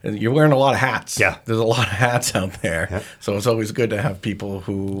you're wearing a lot of hats. Yeah. There's a lot of hats out there. Yeah. So it's always good to have people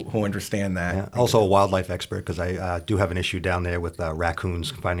who understand that. Yeah. Also a wildlife expert, because I do have an issue down there with raccoons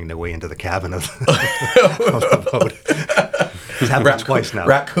finding their way into the cabin of the boat. It's happened twice now.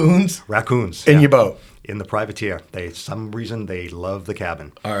 Raccoons? Raccoons. In your boat? In the privateer. Some reason they love the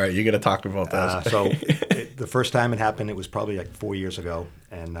cabin. All right, you got to talk about that. The first time it happened, it was probably like 4 years ago,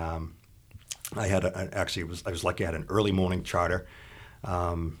 and I had I was lucky. I had an early morning charter,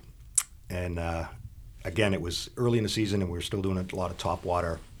 and again, it was early in the season, and we were still doing a lot of top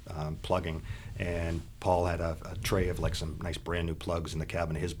water plugging. And Paul had a tray of like some nice brand new plugs in the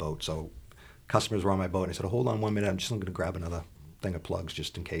cabin of his boat. So customers were on my boat, and I said, "Hold on 1 minute, I'm just going to grab another thing of plugs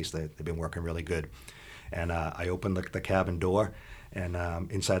just in case they've been working really good." And I opened the cabin door, and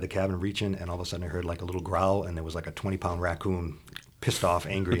inside the cabin reaching, and all of a sudden I heard like a little growl, and there was like a 20-pound raccoon, pissed off,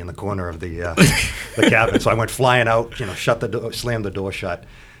 angry in the corner of the cabin. So I went flying out, shut the door, slammed the door shut,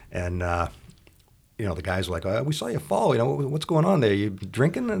 and the guys were like, "We saw you fall. What's going on there? You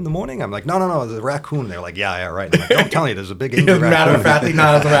drinking in the morning?" I'm like, "No, there's a raccoon." They're like, "Yeah, right." I'm like, "Don't tell you, there's a big angry raccoon." Matter of fact, there's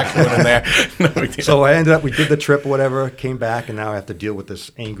a raccoon in there. No, so I ended up, we did the trip, whatever, came back, and now I have to deal with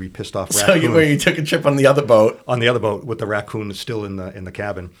this angry, pissed off raccoon. So you took a trip on the other boat? On the other boat with the raccoon still in the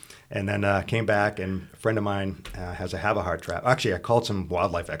cabin. And then came back, and a friend of mine has a have-a-heart trap. Actually, I called some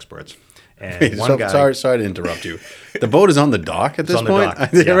wildlife experts. And one guy, sorry to interrupt you. The boat is on the dock at this point?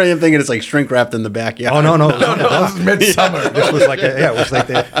 Dock. I'm thinking it's like shrink wrapped in the backyard. Oh, no. This is midsummer. This was like, it was like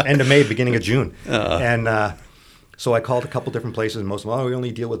the end of May, beginning of June. And So I called a couple different places, and most of them, we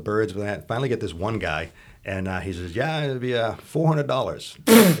only deal with birds. With that, finally get this one guy, and he says, yeah, it'd be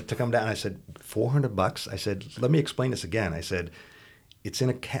 $400 to come down. I said, $400? I said, let me explain this again. I said, it's in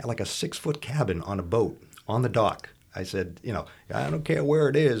like a 6-foot cabin on a boat on the dock. I said, I don't care where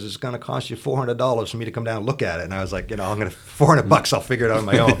it is. It's going to cost you $400 for me to come down and look at it. And I was like, I'm going to $400. I'll figure it out on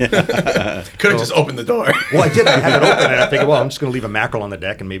my own. Could have just opened the door. Well, I did. I had it open, and I figured, I'm just going to leave a mackerel on the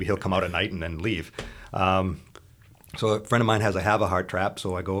deck, and maybe he'll come out at night and then leave. So a friend of mine has a have-a-heart trap,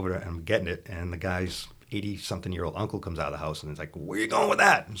 so I go over and I'm getting it, and the guy's 80-something-year-old uncle comes out of the house, and he's like, where are you going with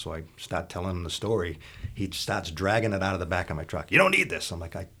that? And so I start telling him the story. He starts dragging it out of the back of my truck. You don't need this. I'm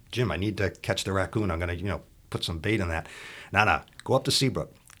like, Jim, I need to catch the raccoon. I'm going to, put some bait in that. No, go up to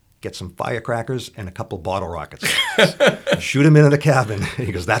Seabrook, get some firecrackers and a couple bottle rockets. Shoot him into the cabin.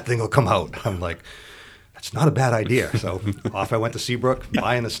 He goes, that thing will come out. I'm like, that's not a bad idea. So off I went to Seabrook,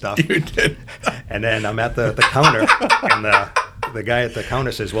 buying the stuff. You did. And then I'm at the counter, and the guy at the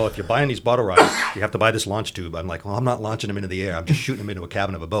counter says, well, if you're buying these bottle rockets, you have to buy this launch tube. I'm like, well, I'm not launching them into the air. I'm just shooting them into a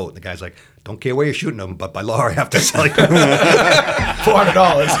cabin of a boat. The guy's like, don't care where you're shooting them, but by law, I have to sell you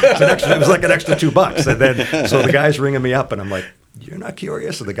 $400. It was like an extra $2. And then, so the guy's ringing me up, and I'm like, you're not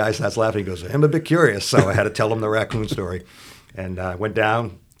curious? And the guy starts laughing. He goes, I'm a bit curious. So I had to tell him the raccoon story. And I went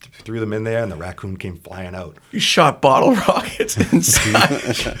down, threw them in there, and the raccoon came flying out. You shot bottle rockets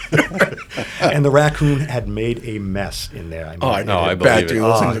inside. And the raccoon had made a mess in there. I mean, I believe bad it. dude.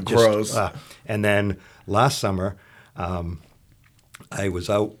 Those things are gross. And then last summer, I was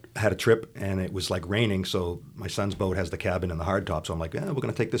out, had a trip, and it was like raining, so my son's boat has the cabin and the hardtop, so I'm like, we're going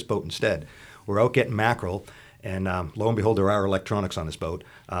to take this boat instead. We're out getting mackerel, and lo and behold, there are electronics on this boat.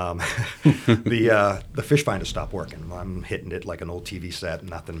 The fish finder stopped working. I'm hitting it like an old TV set,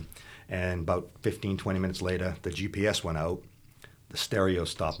 nothing. And about 15, 20 minutes later, the GPS went out. The stereo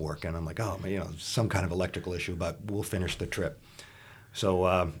stopped working. I'm like, some kind of electrical issue, but we'll finish the trip.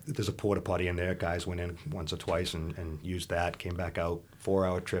 So there's a porta potty in there. Guys went in once or twice and used that, came back out.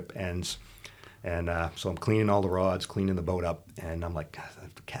 4-hour trip ends. And so I'm cleaning all the rods, cleaning the boat up. And I'm like,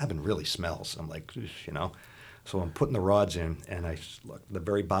 the cabin really smells. I'm like, So I'm putting the rods in, and I look, the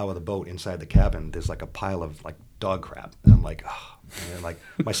very bow of the boat inside the cabin, there's like a pile of like dog crap. And I'm like, and like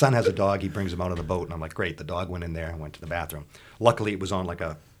my son has a dog. He brings him out of the boat. And I'm like, great. The dog went in there and went to the bathroom. Luckily, it was on like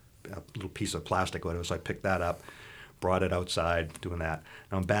a little piece of plastic, whatever. So I picked that up, brought it outside, doing that.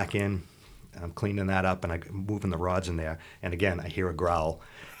 Now I'm back in, and I'm cleaning that up, and I'm moving the rods in there. And again, I hear a growl.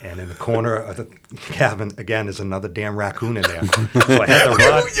 And in the corner of the cabin, again, there's another damn raccoon in there. So I had the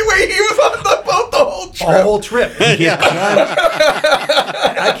rod. Wait, he was on the boat the whole trip? The whole trip.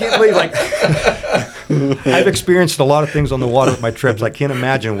 I can't believe, I've experienced a lot of things on the water with my trips. I can't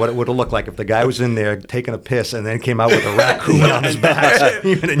imagine what it would have looked like if the guy was in there taking a piss and then came out with a raccoon on his back.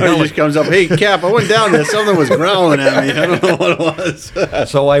 He just comes up, hey, Cap, I went down there. Something was growling at me. I don't know what it was.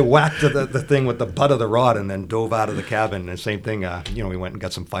 So I whacked the thing with the butt of the rod and then dove out of the cabin. And same thing, we went and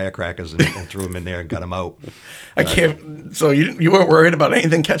got some firecrackers and threw them in there and got them out. I can't. So you weren't worried about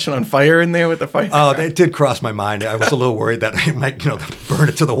anything catching on fire in there with the fire? Oh, it did cross my mind. I was a little worried that I might, burn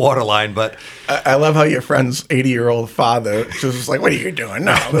it to the water line. But I love how your friend's 80-year-old father just was like, "What are you doing?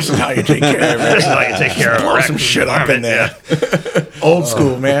 No, this is how you take care of it. This is how you take care of it. Blow some shit up in there." Old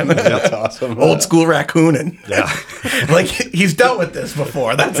school, man. That's awesome. Old school raccooning. Yeah. Like he's dealt with this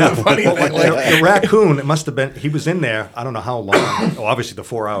before. That's the funny thing. The raccoon, it must have been, he was in there, I don't know how long, well, obviously the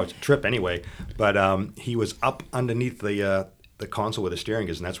 4-hour trip anyway, but he was up underneath the console where the steering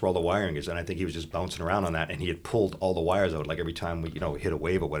is, and that's where all the wiring is, and I think he was just bouncing around on that, and he had pulled all the wires out, like every time we, hit a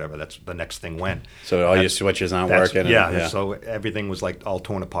wave or whatever, that's the next thing went. So all your switches aren't working. Yeah, so everything was like all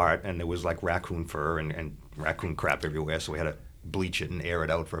torn apart, and there was like raccoon fur and raccoon crap everywhere, so we had to bleach it and air it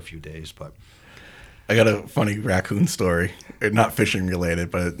out for a few days, but... I got a funny raccoon story. Not fishing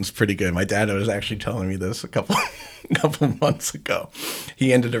related, but it's pretty good. My dad was actually telling me this a couple months ago.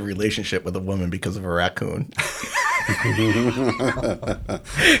 He ended a relationship with a woman because of a raccoon.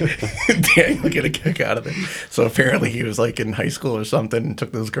 Dan will get a kick out of it. So apparently he was like in high school or something and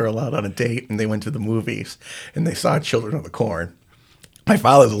took this girl out on a date, and they went to the movies and they saw Children of the Corn. My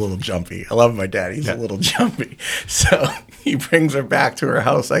father's a little jumpy. I love my dad. He's a little jumpy. So he brings her back to her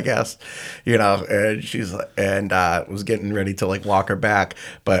house, I guess, and she's was getting ready to like walk her back.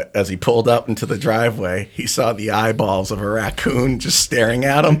 But as he pulled up into the driveway, he saw the eyeballs of a raccoon just staring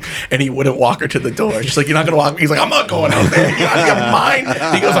at him, and he wouldn't walk her to the door. She's like, "You're not going to walk me?" He's like, "I'm not going out there. You're out of your mind."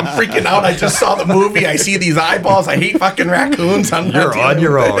 He goes, "I'm freaking out. I just saw the movie. I see these eyeballs. I hate fucking raccoons. You're on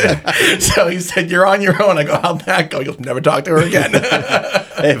your own." So he said, "You're on your own." I go, "How'd that go?" He goes, "Never talk to her again."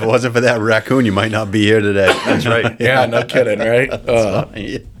 Hey, if it wasn't for that raccoon, you might not be here today. That's right. Yeah, no kidding, right?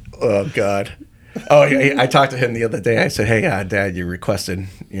 Funny. Oh, God. Oh, yeah. I talked to him the other day. I said, "Hey, Dad, you requested,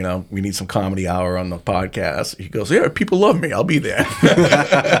 we need some comedy hour on the podcast." He goes, "Yeah, people love me. I'll be there."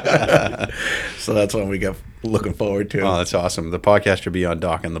 So that's what we get looking forward to. Oh, that's awesome. The podcast should be on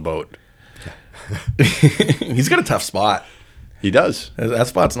Dock and the Boat. He's got a tough spot. He does. That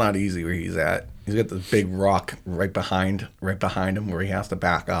spot's not easy where he's at. He's got this big rock right behind him where he has to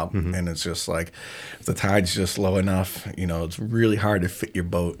back up, and it's just like if the tide's just low enough, it's really hard to fit your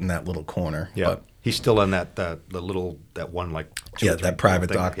boat in that little corner. Yeah, but he's still in that one like that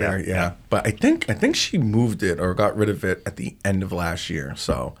private dock there. Yeah, but I think she moved it or got rid of it at the end of last year.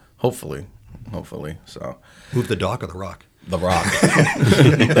 So hopefully, so move the dock or the rock. The rock,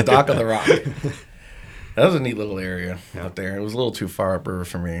 the dock of the rock. That was a neat little area out there. It was a little too far upriver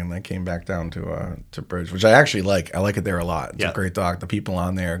for me, and I came back down to Bridge, which I actually like. I like it there a lot. It's a great dock. The people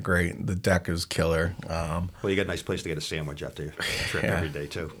on there are great. The deck is killer. Well, you got a nice place to get a sandwich after your trip every day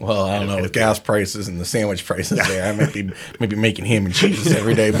too. Well, I don't know with gas prices and the sandwich prices there. I might be making ham and cheese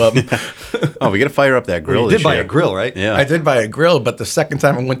every day, but oh, we got to fire up that grill. You did buy a grill, right? Yeah, I did buy a grill, but the second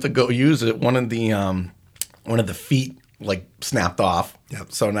time I went to go use it, one of the feet snapped off.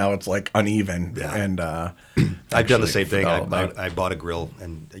 Yep. So now it's uneven. Yeah. And I've done the same thing. I I bought a grill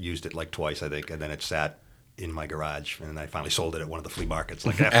and used it twice, I think, and then it sat in my garage, and I finally sold it at one of the flea markets.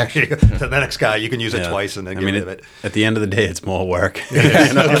 Actually, to the next guy, you can use it twice and then get rid of it. At the end of the day, it's more work. Then you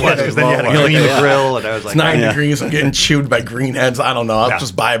had to clean the grill, and I was like, 9 degrees. I'm getting chewed by greenheads. I don't know. I'll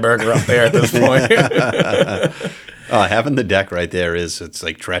just buy a burger up there at this point. Having the deck right there it's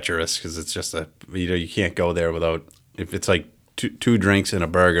treacherous because it's just you can't go there without, if it's two drinks and a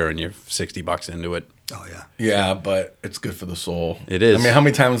burger and you're $60 into it. Oh yeah. Yeah, but it's good for the soul. It is. I mean, how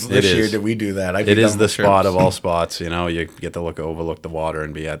many times this year did we do that? It is the spot of all spots. You get to overlook the water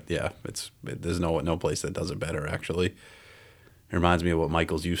and be at. Yeah, there's no place that does it better. Actually, it reminds me of what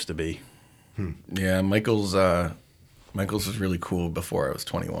Michael's used to be. Yeah, Michael's was really cool before I was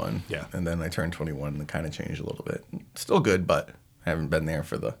 21. Yeah, and then I turned 21 and it kind of changed a little bit. Still good, but I haven't been there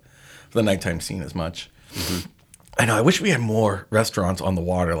for the nighttime scene as much. Mm-hmm. I know. I wish we had more restaurants on the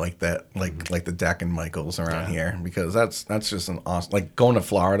water like that, like the Deck and Michael's around here, because that's just an awesome. Going to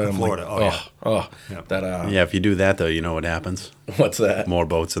Florida. If you do that though, you know what happens. What's that? More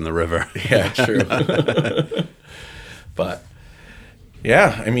boats in the river. Yeah, true. But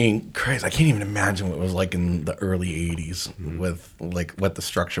yeah, I mean, Christ, I can't even imagine what it was like in the early '80s with what the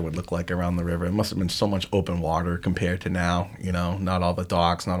structure would look like around the river. It must have been so much open water compared to now. Not all the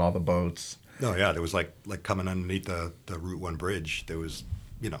docks, not all the boats. No, yeah, there was like coming underneath the Route 1 bridge. There was,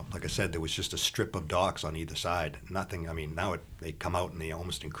 like I said, there was just a strip of docks on either side. Nothing. I mean, now they come out and they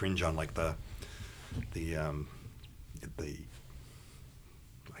almost encroach on the I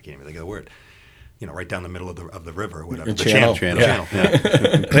can't even think of the word. Right down the middle of the river, or whatever. The channel. Yeah.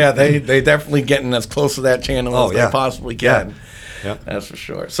 Yeah, they definitely getting as close to that channel as they possibly can. Yeah, that's for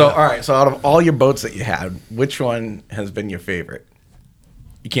sure. So, all right. So, out of all your boats that you had, which one has been your favorite?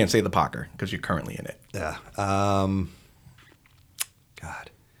 You can't say the Parker because you're currently in it. Yeah. God,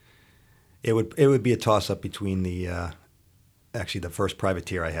 it would be a toss up between the first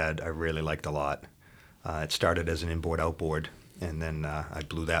privateer I had. I really liked a lot. It started as an inboard outboard, and then I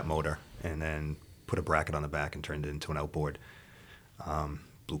blew that motor, and then put a bracket on the back and turned it into an outboard.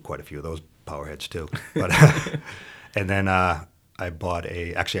 Blew quite a few of those powerheads too. But and then I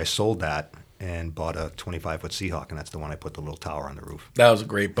sold that and bought a 25-foot Seahawk, and that's the one I put the little tower on the roof. That was a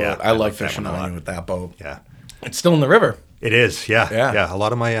great boat. Yeah, I like fishing on you with that boat. Yeah, it's still in the river. It is. Yeah. A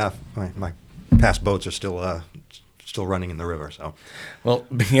lot of my my past boats are still running in the river. So, well,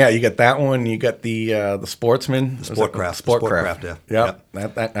 yeah, you got that one. You got the Sportsman, the Sportcraft. Sportcraft. Yeah.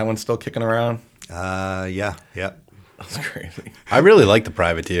 Yep. That one's still kicking around. Yeah. That's crazy. I really like the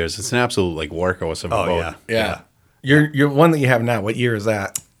privateers. It's an absolute workhorse of a boat. Yeah. Your one that you have now. What year is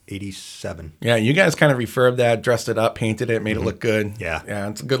that? 87. Yeah, you guys kind of refurbed that, dressed it up, painted it, made it look good. Yeah. Yeah,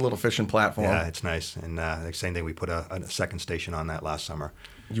 it's a good little fishing platform. Yeah, it's nice. And the same thing, we put a second station on that last summer.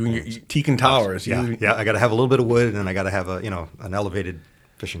 You and your teak and towers. Yeah, I got to have a little bit of wood, and I got to have an elevated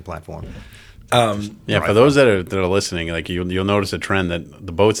fishing platform. For those that are listening, you'll notice a trend that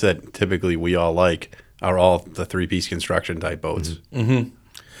the boats that typically we all like are all the 3-piece construction type boats. Mm-hmm.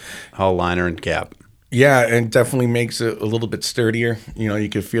 Hull, liner, and cap. Yeah, and definitely makes it a little bit sturdier. You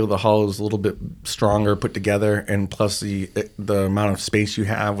can feel the hull is a little bit stronger put together, and plus the amount of space you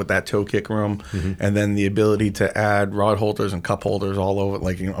have with that toe kick room, and then the ability to add rod holders and cup holders all over.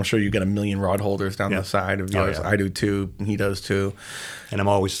 I'm sure you get a million rod holders down the side of yours. I do too, and he does too. And I'm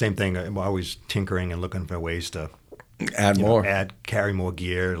always I'm always tinkering and looking for ways to add more, carry more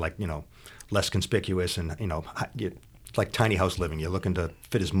gear, less conspicuous, and it's like tiny house living. You're looking to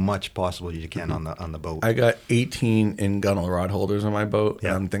fit as much possible as you can on the boat. I got 18 in gunnel rod holders on my boat.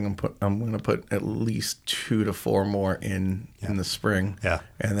 Yeah. And I'm going to put at least 2 to 4 more in the spring. Yeah.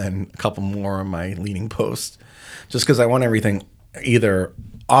 And then a couple more on my leaning post, just because I want everything either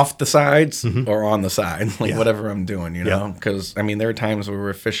off the sides or on the side, like whatever I'm doing, you know. Because I mean, there are times where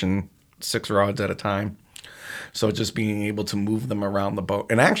we're fishing 6 rods at a time. So just being able to move them around the boat.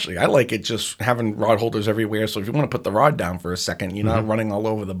 And actually, I like it just having rod holders everywhere. So if you want to put the rod down for a second, you're not running all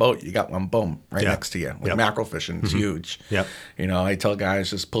over the boat. You got one, boom, right next to you. With mackerel fishing, it's huge. Yep. You know, I tell guys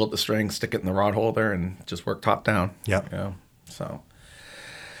just pull up the string, stick it in the rod holder, and just work top down. Yep. You know, so.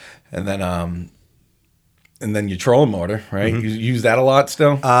 And then your trolling motor, right? You use that a lot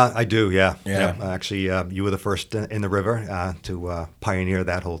still? I do, yeah. Yeah. Actually, you were the first in the river to pioneer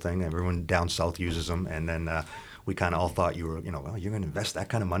that whole thing. Everyone down south uses them, and then we kind of all thought you were, well, you're going to invest that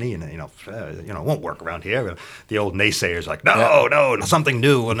kind of money, and it won't work around here. The old naysayers like, no, something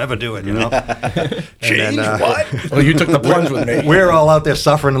new, we'll never do it. Change what? Well, you took the plunge with me. We're all out there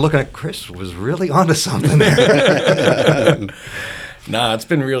suffering and looking at Chris was really onto something there. Nah, it's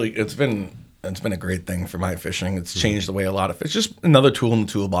been a great thing for my fishing. It's changed the way a lot of fish. Just another tool in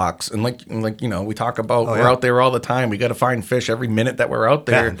the toolbox. And like we talk about, we're out there all the time. We got to find fish every minute that we're out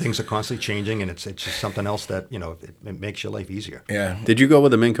there. Yeah, and things are constantly changing, and it's just something else that it makes your life easier. Yeah. Did you go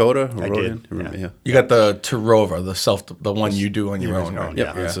with the Minn Kota? I did. Yeah. You got the Tarova, the one you do on your own. Right?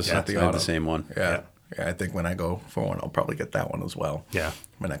 Yep, it's the same one. Yeah. Yeah, I think when I go for one, I'll probably get that one as well. Yeah.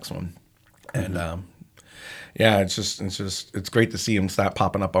 My next one. And yeah, it's great to see them start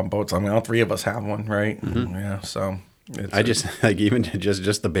popping up on boats. I mean, all 3 of us have one, right? Yeah, so I just like even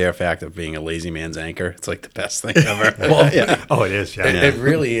just the bare fact of being a lazy man's anchor. It's like the best thing ever. Well, yeah. Oh, it is. Yeah. It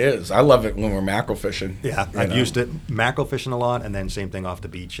really is. I love it when we're mackerel fishing. Yeah, I've used it mackerel fishing a lot, and then same thing off the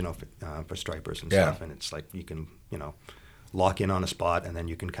beach, for stripers and stuff. And it's like you can, lock in on a spot, and then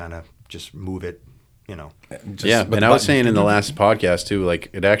you can kind of just move it. And I was saying in the last podcast too, like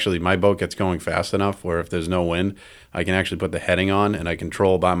it actually, my boat gets going fast enough where if there's no wind, I can actually put the heading on and I can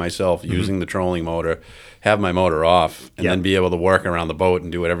troll by myself using the trolling motor, have my motor off, and then be able to work around the boat and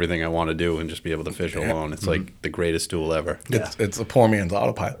do everything I want to do and just be able to fish alone. It's like the greatest tool ever. It's a poor man's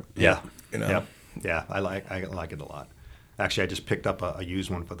autopilot. Yeah. Yep. Yeah, I like it a lot. Actually, I just picked up a used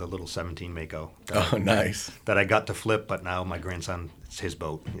one for the little 17 Mako. Oh, nice. That I got to flip, but now my grandson, it's his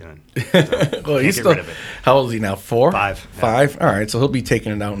boat. So well, he's still, how old is he now? 4? 5. 5? Yeah. All right, so he'll be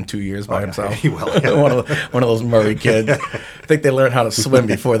taking it out in 2 years by himself. He will. Yeah. one of those Murray kids. I think they learn how to swim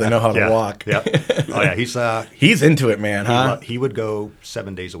before they know how to walk. Yeah. Oh, yeah, he's into it, man, huh? He would go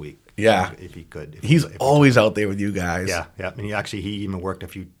 7 days a week. Yeah. If he could. He's always out there with you guys. Yeah, yeah. And he even worked a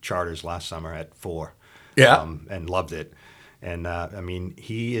few charters last summer at 4. Yeah. And loved it. And,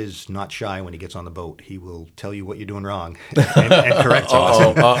 he is not shy when he gets on the boat. He will tell you what you're doing wrong and correct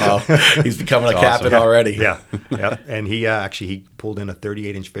you. He's becoming a captain already. Yeah. And he pulled in a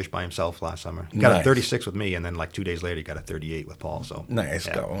 38-inch fish by himself last summer. He got a 36 with me, and then like 2 days later, he got a 38 with Paul. So nice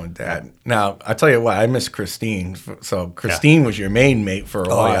going with that. Now, I tell you what, I miss Christine. So Christine was your main mate for a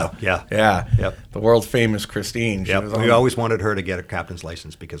while. Yeah. Yep. The world famous Christine. We always wanted her to get a captain's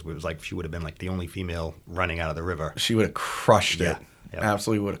license because it was like she would have been like the only female running out of the river. She would have crushed it. Yep.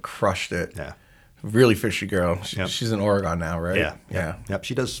 Absolutely would have crushed it. Yeah. Really fishy girl. She's in Oregon now, right? Yeah. Yep.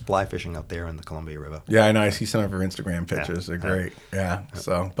 She does fly fishing out there in the Columbia River. Yeah, I know. I see some of her Instagram pictures. They're great. Yeah.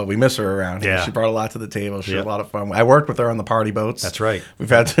 So, but we miss her around. Yeah. She brought a lot to the table. She had a lot of fun. I worked with her on the party boats. That's right. We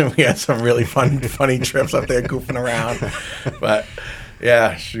had some really funny trips up there goofing around. But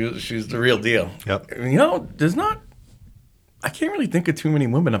yeah, she's the real deal. Yep. I can't really think of too many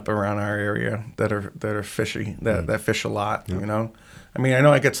women up around our area that are fishy, that fish a lot, I mean, I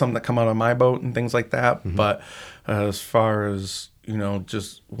know I get some that come out on my boat and things like that, but as far as,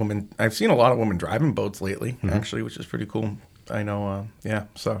 just women, I've seen a lot of women driving boats lately, actually, which is pretty cool. I know,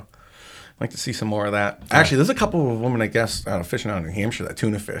 so I'd like to see some more of that. Actually, there's a couple of women, I guess, fishing out in New Hampshire that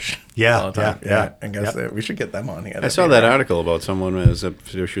tuna fish. Yeah. I guess we should get them on here. I saw that article about someone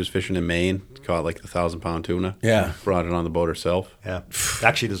she was fishing in Maine, caught like the 1,000-pound tuna. Yeah. Brought it on the boat herself. Yeah.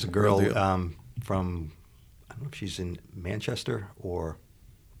 Actually, there's a girl from, I don't know if she's in Manchester or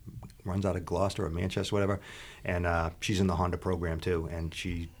runs out of Gloucester or Manchester, whatever, and she's in the Honda program too, and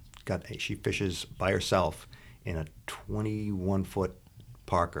she fishes by herself in a 21-foot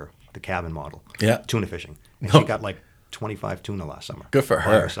Parker, the cabin model. Yeah. Tuna fishing. And she got like 25 tuna last summer. Good for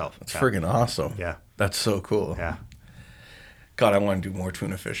her. By herself. That's friggin' awesome. Yeah. That's so cool. Yeah. God, I want to do more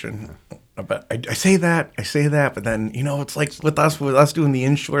tuna fishing. But I say that, but then, it's like with us doing the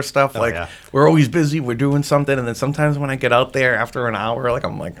inshore stuff, we're always busy, we're doing something, and then sometimes when I get out there after an hour,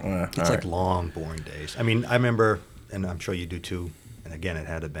 I'm like, it's like long, boring days. I mean, I remember and I'm sure you do too, and again, it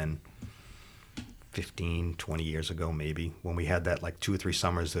had to have been 15, 20 years ago maybe, when we had that like 2 or 3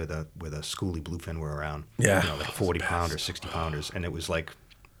 summers where the schoolie bluefin were around. Yeah. Like 40 pounders, 60 pounders, and it was like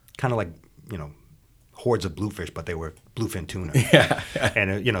kind of like, hordes of bluefish, but they were bluefin tuna. Yeah.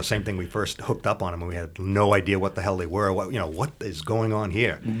 And same thing. We first hooked up on them, and we had no idea what the hell they were. What is going on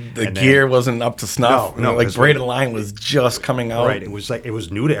here? The gear wasn't up to snuff. No, like braided line was just coming out. Right. It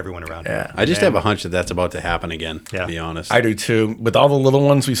was new to everyone around here. I just have a hunch that that's about to happen again. To be honest, I do too. With all the little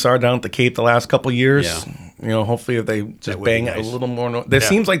ones we saw down at the Cape the last couple of years, hopefully if they just bang it a little more. There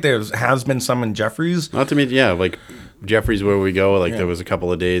seems like there has been some in Jeffries. Not to me, like Jeffries, where we go, there was a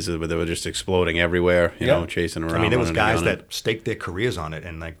couple of days where they were just exploding everywhere, chasing around. I mean, there was guys that staked their careers on it,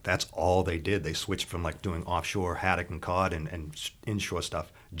 and like that's all they did. They switched from like doing offshore haddock and cod and inshore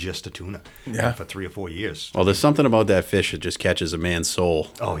stuff just to tuna. For 3 or 4 years. Well, there's something about that fish that just catches a man's soul.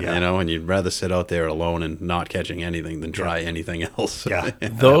 Oh yeah. And you'd rather sit out there alone and not catching anything than try anything else. Yeah.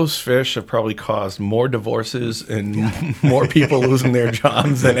 Those fish have probably caused more divorces and more people losing their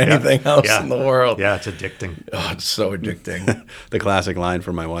jobs than anything else in the world. Yeah, it's addicting. Oh, it's so addicting. The classic line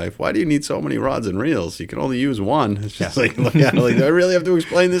from my wife: "Why do you need so many rods and reels? You can only use one." It's just like, do I really have to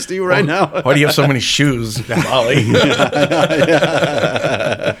explain this to you right now? Why do you have so many shoes, Molly?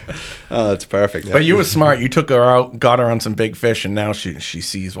 Oh, that's perfect. But you were smart. You took her out, got her on some big fish, and now she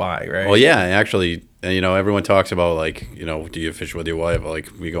sees why, right? Well, yeah, actually, everyone talks about do you fish with your wife? Like,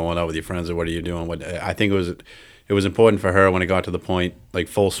 we going out with your friends, or what are you doing? I think it was important for her when it got to the point, like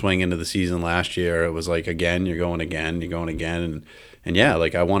full swing into the season last year. It was like, you're going again. And yeah,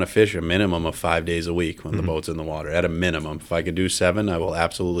 like I want to fish a minimum of 5 days a week when the boat's in the water, at a minimum. If I could do 7, I will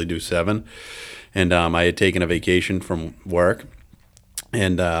absolutely do 7. And I had taken a vacation from work,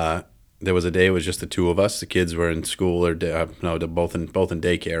 and there was a day it was just the 2 of us. The kids were in school, or both in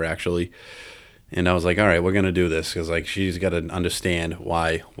daycare actually. And I was like, all right, we're gonna do this, because like she's got to understand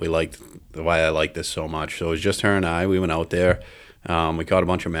why I like this so much. So it was just her and I. We went out there, we caught a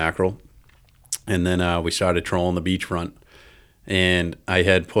bunch of mackerel, and then we started trolling the beachfront. And I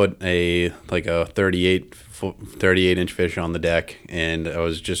had put a 38 inch fish on the deck, and I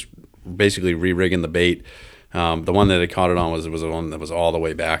was just basically re-rigging the bait. The one that I caught it on was the one that was all the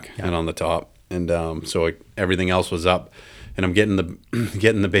way back and on the top, and so everything else was up. And I'm getting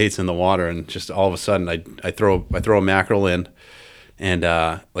the baits in the water, and just all of a sudden I throw a mackerel in, and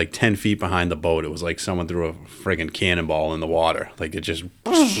like 10 feet behind the boat, it was like someone threw a friggin' cannonball in the water. Like it just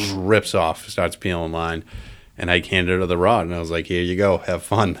rips off, starts peeling line, and I handed her the rod, and I was like, here you go, have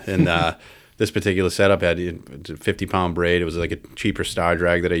fun. And this particular setup had a 50-pound braid. It was like a cheaper star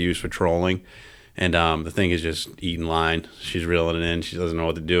drag that I used for trolling. And the thing is just eating line. She's reeling it in. She doesn't know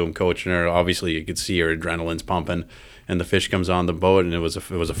what to do. I'm coaching her. Obviously, you could see her adrenaline's pumping. And the fish comes on the boat, and it was a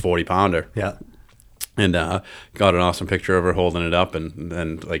 40-pounder. Yeah. And got an awesome picture of her holding it up. And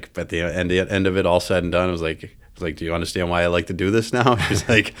then, like, at the end of it, all said and done, it was like, do you understand why I like to do this now? She's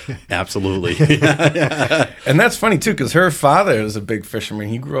like, absolutely. And that's funny, too, because her father is a big fisherman.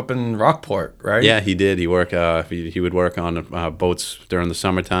 He grew up in Rockport, right? Yeah, he did. He would work on boats during the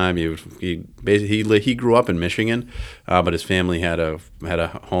summertime. He grew up in Michigan, but his family had a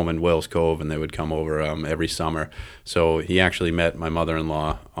home in Wales Cove, and they would come over every summer. So he actually met my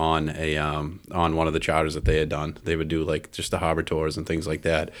mother-in-law on one of the charters that they had done. They would do like just the harbor tours and things like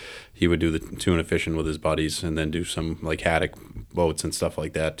that. He would do the tuna fishing with his buddies, and then do some like haddock boats and stuff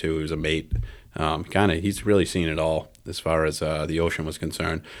like that too. He was a mate. He's really seen it all as far as the ocean was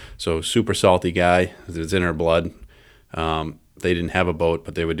concerned. So super salty guy. It was in her blood. They didn't have a boat,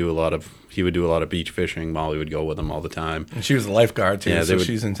 but he would do a lot of beach fishing. Molly would go with him all the time. And she was a lifeguard too, so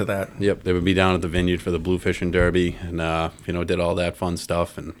she's into that. Yep, they would be down at the vineyard for the blue fishing derby, and did all that fun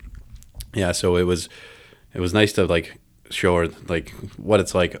stuff. And yeah, so it was nice to like show her like what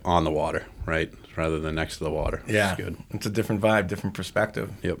it's like on the water, right, rather than next to the water. Yeah, it's good. It's a different vibe, different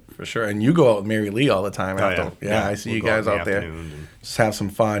perspective. Yep, for sure. And you go out with Mary Lee all the time. Yeah, I see we'll you guys out there. Just have some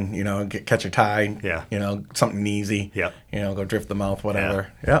fun, catch a tide. Yeah, something easy. Yeah, go drift the mouth,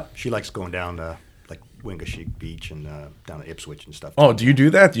 whatever. Yeah. She likes going down to like Wingashiek Beach and down to Ipswich and stuff. Oh, do you do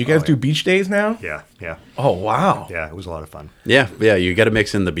that? Do you guys do beach days now? Yeah. Oh, wow. Yeah, it was a lot of fun. Yeah. You got to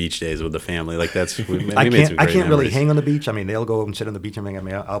mix in the beach days with the family. Like that's I can't really hang on the beach. I mean, they'll go and sit on the beach and everything.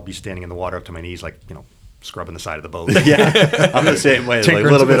 I mean, I'll be standing in the water up to my knees, like scrubbing the side of the boat. Yeah, I'm the same way. It's like a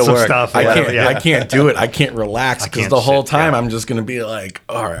Tinkering little bit with of some work. stuff. I can't do it. I can't relax because can't the whole sit, time yeah. I'm just gonna be like,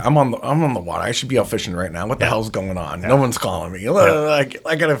 all right, I'm on the water. I should be out fishing right now. What the hell's going on? Yeah. No one's calling me. Like,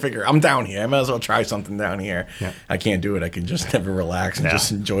 I gotta figure. I'm down here. I might as well try something down here. Yeah. I can't do it. I can just never relax and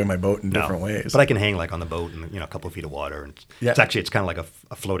just enjoy my boat in different ways. But I can hang like on the boat in a couple of feet of water. And Yeah. it's kind of like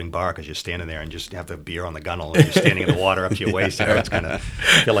a floating bar because you're standing there and just have the beer on the gunnel and you're standing in the water up to your waist. It's kind of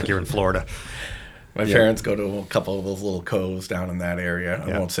feel like you're in Florida. My parents go to a couple of those little coves down in that area. I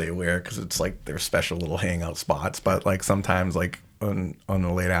Yeah. won't say where because it's like their special little hangout spots. But like sometimes like on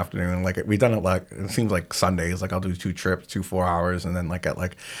the late afternoon, like we've done it like it seems like Sundays. Like I'll do 2 trips, 4 hours, and then like at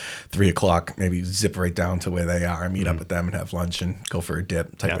like 3 o'clock maybe zip right down to where they are, meet up with them and have lunch and go for a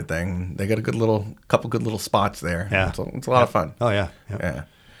dip type of thing. They got a couple good little spots there. Yeah. It's a lot of fun. Oh, yeah. Yeah.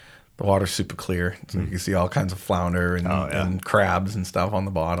 The water's super clear, so you can see all kinds of flounder and crabs and stuff on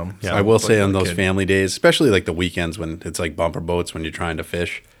the bottom. Yeah. So I will it's say like on a those kid. family days, especially like the weekends when it's like bumper boats when you're trying to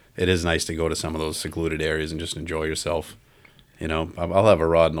fish, it is nice to go to some of those secluded areas and just enjoy yourself. You know, I'll have a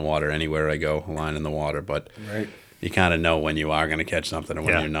rod in the water anywhere I go, a line in the water, but Right. you kind of know when you are going to catch something and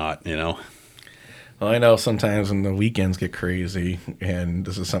when Yeah. you're not, you know? Well, I know sometimes when the weekends get crazy, and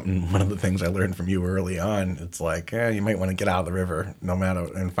this is one of the things I learned from you early on. It's like, you might want to get out of the river, no matter,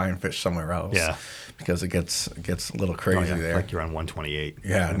 and find fish somewhere else. Yeah. because it gets a little crazy there. Like you're on 128.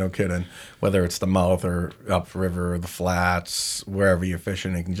 Yeah, no kidding. Whether it's the mouth or upriver, the flats, wherever you're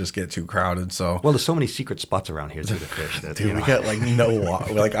fishing, it can just get too crowded. So, Well, there's so many secret spots around here too to fish. That, dude, we got like no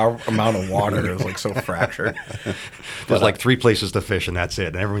water. Like our amount of water is like so fractured. There's like 3 places to fish, and that's it.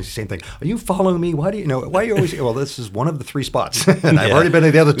 And everyone's the same thing. Are you following me? Why are you always? Well, this is one of the 3 spots, and I've already been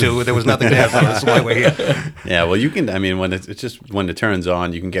to the other 2. There was nothing there, so this is why we're here. Yeah, well, you can, I mean, when it's just when it turns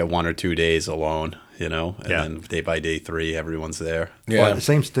on, you can get 1 or 2 days alone, you know? And then day by day 3, everyone's there. Yeah. Well, the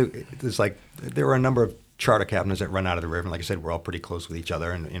same. There's like there are a number of charter captains that run out of the river. And like I said, we're all pretty close with each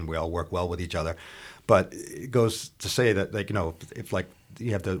other, and we all work well with each other. But it goes to say that, like, if like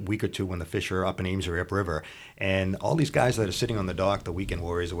you have the week or 2 when the fish are up in Ames or upriver, and all these guys that are sitting on the dock, the weekend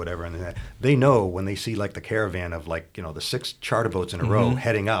warriors or whatever, and they know when they see like the caravan of like the 6 charter boats in a row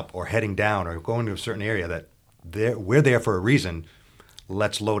heading up or heading down or going to a certain area that we're there for a reason.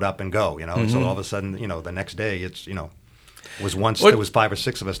 Let's load up and go. And so all of a sudden, the next day it's was once there was 5 or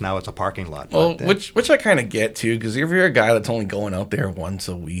 6 of us. Now it's a parking lot. Well, But, which I kind of get too, because if you're a guy that's only going out there once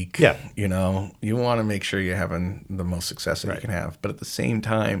a week, you want to make sure you're having the most success that you can have. But at the same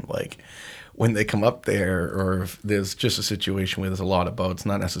time, like when they come up there, or if there's just a situation where there's a lot of boats,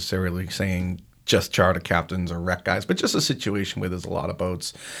 not necessarily saying just charter captains or wreck guys, but just a situation where there's a lot of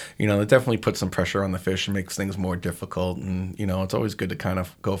boats, it definitely puts some pressure on the fish and makes things more difficult. And, it's always good to kind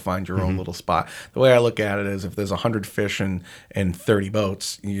of go find your own little spot. The way I look at it is if there's 100 fish and 30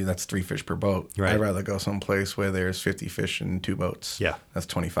 boats, that's 3 fish per boat. Right. I'd rather go someplace where there's 50 fish and 2 boats. Yeah. That's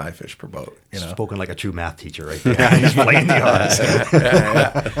 25 fish per boat. Spoken like a true math teacher right there. He's playing the odds.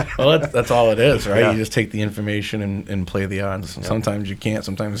 Well, that's all it is, right? Yeah. You just take the information and play the odds. Sometimes you can't.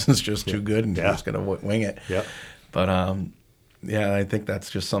 Sometimes it's just too good and you just got to wing it. Yep. But I think that's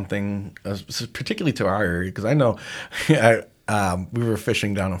just something, particularly to our area, because I know we were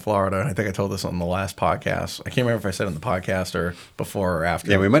fishing down in Florida, and I think I told this on the last podcast. I can't remember if I said it in the podcast or before or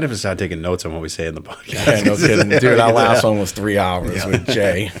after. Yeah, we might have to start taking notes on what we say in the podcast. Yeah, no kidding. Dude, our last one was 3 hours with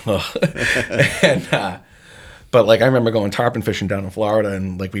Jay. But like I remember going tarpon fishing down in Florida,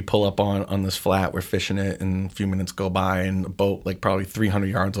 and like we pull up on this flat, we're fishing it, and a few minutes go by, and the boat like probably 300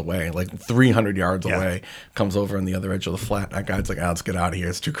 yards away, away, comes over on the other edge of the flat. That guy's like, let's get out of here.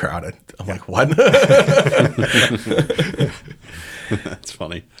 It's too crowded. I'm like, what? That's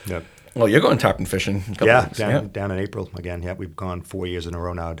funny. Yep. Well, you're going tarpon fishing. In a couple Yeah, weeks. down in April again. Yeah, we've gone 4 years in a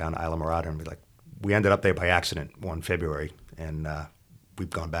row now down to Isla Morada, and we ended up there by accident one February, and we've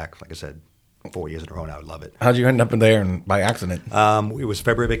gone back, like I said, 4 years in a row now. I love it. How'd you end up in there and by accident? It was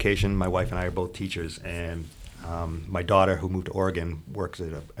February vacation. My wife and I are both teachers, and my daughter, who moved to Oregon, works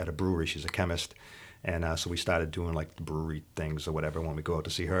at a brewery. She's a chemist, and so we started doing like the brewery things or whatever when we go out to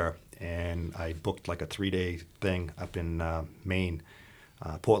see her. And I booked like a 3-day thing up in Maine,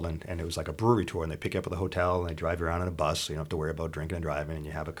 Portland, and it was like a brewery tour. And they pick you up at the hotel, and they drive you around in a bus, so you don't have to worry about drinking and driving. And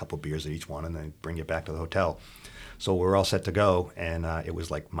you have a couple beers at each one, and then bring you back to the hotel. So we're all set to go, and it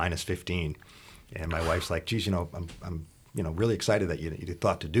was like minus 15. And my wife's like, geez, I'm really excited that you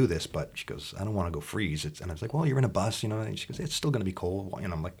thought to do this, but she goes, I don't want to go freeze. And I was like, well, you're in a bus, and she goes, it's still going to be cold.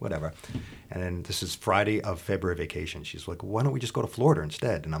 And I'm like, whatever. And then this is Friday of February vacation. She's like, why don't we just go to Florida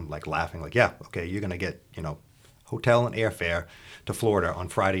instead? And I'm like laughing, like, yeah, okay, you're going to get, hotel and airfare to Florida on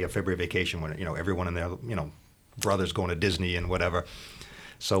Friday of February vacation when, everyone and their, brothers going to Disney and whatever.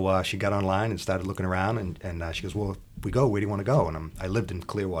 So she got online and started looking around, and she goes, well, if we go, where do you want to go? And I lived in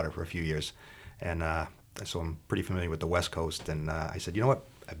Clearwater for a few years, and so I'm pretty familiar with the West Coast. And I said, you know what?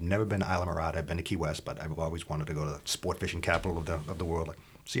 I've never been to Islamorada. I've been to Key West, but I've always wanted to go to the sport fishing capital of the world. Like,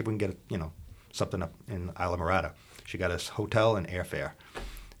 see if we can get something up in Islamorada. She got us hotel and airfare,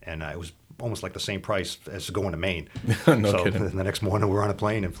 and it was almost like the same price as going to Maine. No kidding. The next morning we were on a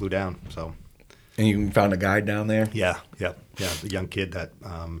plane and flew down. So. And you found a guide down there? Yeah. A young kid that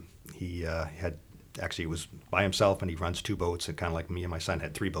he had actually was by himself, and he runs 2 boats, and kind of like me and my son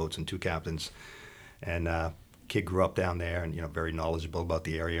had 3 boats and 2 captains. And kid grew up down there, and very knowledgeable about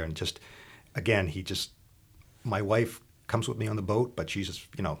the area, and just again my wife comes with me on the boat, but she's just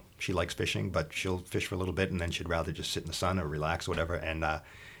she likes fishing, but she'll fish for a little bit and then she'd rather just sit in the sun or relax or whatever. And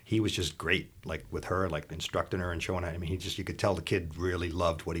he was just great, like with her, like instructing her and showing her. I mean, you could tell the kid really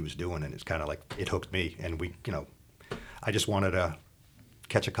loved what he was doing, and it's kind of like it hooked me. And we, I just wanted to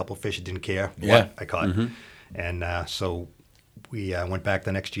catch a couple fish. Didn't care what I caught. Mm-hmm. And so we went back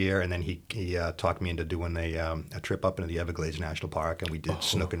the next year, and then he talked me into doing a trip up into the Everglades National Park, and we did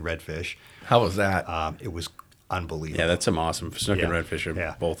snook and redfish. How was that? It was unbelievable. Yeah, that's some awesome. Snook and redfish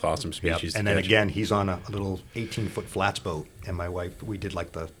are both awesome species. And then again, he's on a little 18-foot flats boat, and my wife, we did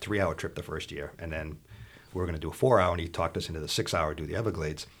like the 3-hour trip the first year, and then we were going to do a 4-hour, and he talked us into the 6-hour, do the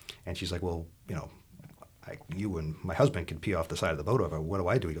Everglades. And she's like, well, you and my husband can pee off the side of the boat over. What do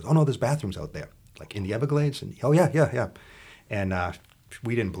I do? He goes, oh no, there's bathrooms out there, like in the Everglades. And oh yeah. And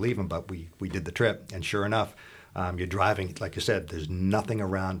we didn't believe him, but we did the trip, and sure enough. You're driving, like you said, there's nothing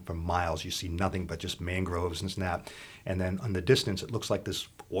around for miles. You see nothing but just mangroves and snap. And then on the distance, it looks like this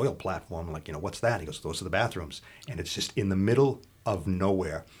oil platform. Like, what's that? He goes, those are the bathrooms. And it's just in the middle of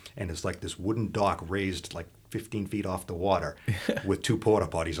nowhere. And it's like this wooden dock raised like 15 feet off the water with 2 porta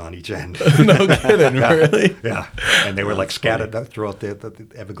potties on each end. No kidding, really? Yeah. And they were like scattered throughout the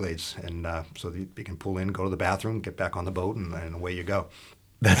Everglades. And so you can pull in, go to the bathroom, get back on the boat, and away you go.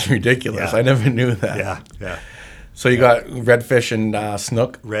 That's ridiculous. I never knew that. Yeah. So you got redfish and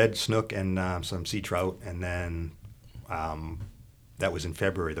snook? Red, snook, and some sea trout. And then that was in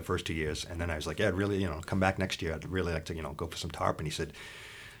February, the first 2 years. And then I was like, yeah, I'd really, come back next year. I'd really like to, go for some tarp. And he said,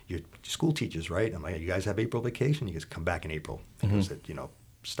 you're school teachers, right? I'm like, you guys have April vacation? You guys come back in April. Because it,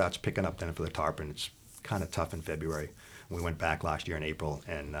 starts picking up then for the tarp, and it's kind of tough in February. We went back last year in April,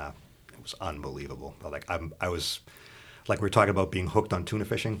 and it was unbelievable. Like I was... Like we were talking about being hooked on tuna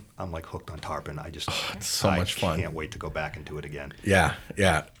fishing, I'm like hooked on tarpon. It's so much fun. I can't wait to go back and do it again. Yeah.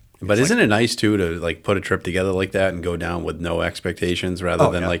 But isn't it nice too to like put a trip together like that and go down with no expectations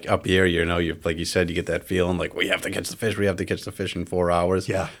rather than like up here, you like you said, you get that feeling like we have to catch the fish in 4 hours.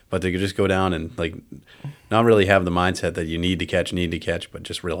 Yeah. But they could just go down and like not really have the mindset that you need to catch, but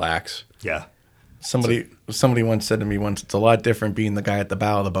just relax. Yeah. Somebody once said to me once, it's a lot different being the guy at the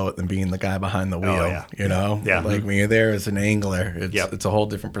bow of the boat than being the guy behind the wheel. Yeah. Like when you're there as an angler, it's a whole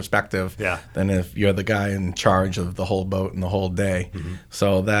different perspective than if you're the guy in charge of the whole boat and the whole day. Mm-hmm.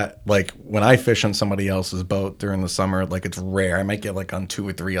 So that, like when I fish on somebody else's boat during the summer, like it's rare. I might get like on 2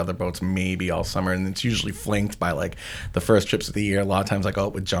 or 3 other boats maybe all summer, and it's usually flanked by like the first trips of the year. A lot of times I go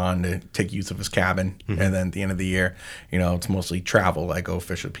out with John to take use of his cabin, and then at the end of the year, it's mostly travel. I go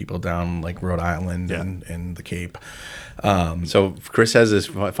fish with people down like Rhode Island and the Cape. So Chris has this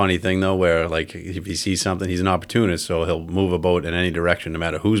funny thing though, where like if he sees something, he's an opportunist, so he'll move a boat in any direction, no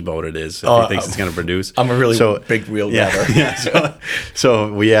matter whose boat it is, if he thinks it's going to produce. I'm a really big wheel grabber.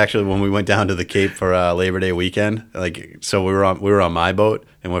 So we actually, when we went down to the Cape for Labor Day weekend, so we were on my boat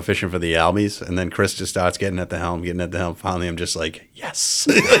and we're fishing for the albies, and then Chris just starts getting at the helm. Finally, I'm just like, yes,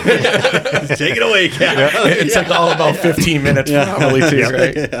 take it away, Cap. It's like all about 15 minutes probably too,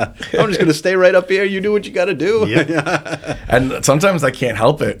 right? Yeah. I'm just going to stay right up here. You do what you got to do. And sometimes I can't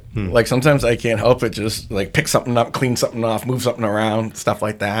help it. Like sometimes I can't help it. Just like pick something up, clean something off, move something around, stuff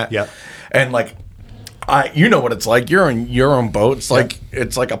like that. Yeah. And like, you know what it's like. You're in your own boat. It's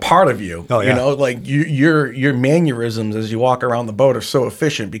like a part of you. Oh, yeah. Like your mannerisms as you walk around the boat are so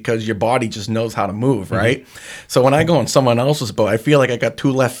efficient because your body just knows how to move, right? So when I go on someone else's boat, I feel like I got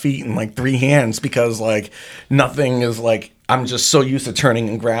 2 left feet and like 3 hands because like nothing is like. I'm just so used to turning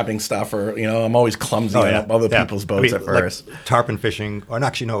and grabbing stuff, or I'm always clumsy on other people's boats at first. Like tarpon fishing, or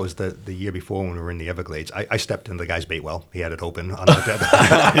actually no, it was the year before when we were in the Everglades. I stepped in the guy's bait well. He had it open on the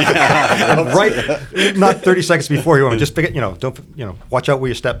right, not 30 seconds before he went. Just pick it, don't watch out where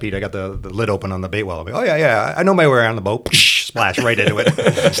you step, Pete. I got the lid open on the bait well. I'm like, oh yeah, I know my way around the boat. Splash right into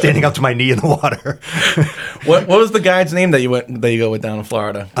it, standing up to my knee in the water. What was the guide's name that you go with down in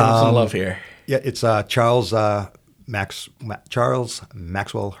Florida? Give him some love here. Yeah, it's Charles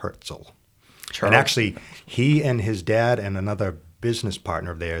Maxwell Herzl. And actually, he and his dad and another business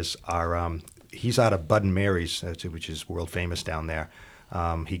partner of theirs are he's out of Bud and Mary's, which is world famous down there.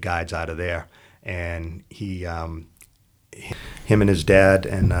 He guides out of there, and him and his dad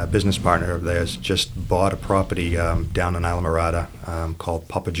and a business partner of theirs just bought a property down in Islamorada called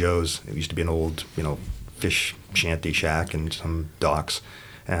Papa Joe's. It used to be an old, fish shanty shack and some docks.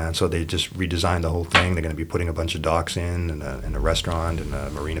 And so they just redesigned the whole thing. They're going to be putting a bunch of docks in and a restaurant and a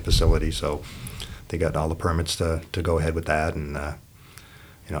marina facility. So they got all the permits to go ahead with that. And,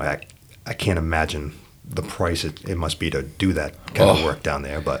 I can't imagine the price it must be to do that kind of work down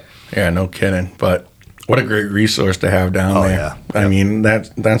there. But yeah, no kidding. But what a great resource to have down there. Yeah. I mean,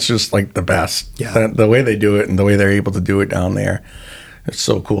 that's just like the best. Yeah. The way they do it and the way they're able to do it down there, it's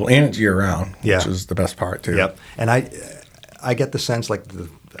so cool. And it's year round, which is the best part too. Yep. And I get the sense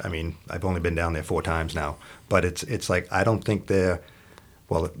I've only been down there 4 times now, but it's like I don't think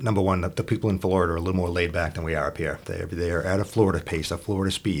number one, the people in Florida are a little more laid back than we are up here. They're at a Florida pace, a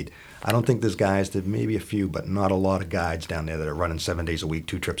Florida speed. I don't think there's guys, there may be a few, but not a lot of guides down there that are running 7 days a week,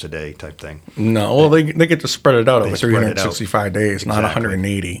 2 trips a day type thing. No, well, they get to spread it out over spread it out. 365 days, not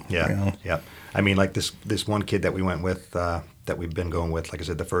 180. Yeah, yeah. I mean, like this one kid that we went with, that we've been going with, like I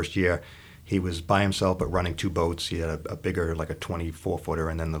said, the first year, he was by himself but running 2 boats. He had a bigger, like a 24-footer,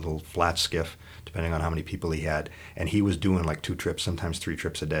 and then the little flat skiff, depending on how many people he had. And he was doing like 2 trips, sometimes 3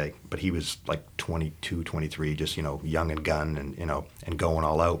 trips a day. But he was like 22, 23, just, young and gun and, and going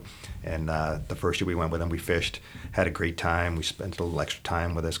all out. And the first year we went with him, we fished, had a great time. We spent a little extra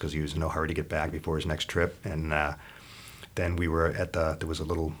time with us because he was in no hurry to get back before his next trip. And then we were there was a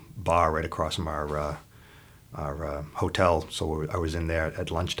little bar right across from our hotel, so I was in there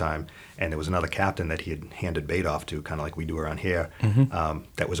at lunchtime, and there was another captain that he had handed bait off to, kind of like we do around here,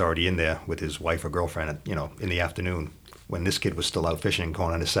 that was already in there with his wife or girlfriend, in the afternoon. When this kid was still out fishing,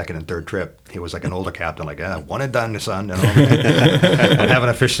 going on his 2nd and 3rd trip, he was like an older captain, like, one and done, son. I'm having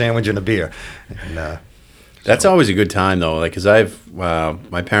a fish sandwich and a beer. And, that's always a good time, though, like, because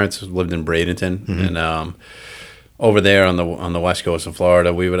my parents lived in Bradenton, and over there on the west coast of Florida,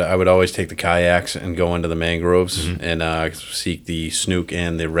 I would always take the kayaks and go into the mangroves and seek the snook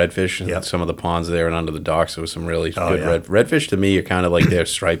and the redfish. Yep. Some of the ponds there and under the docks, there was some really good redfish. To me, are kind of like their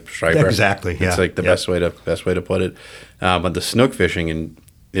striper. Exactly. Yeah. It's like the best way to put it. But the snook fishing, and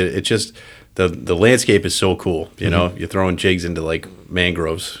it just the landscape is so cool. You're throwing jigs into like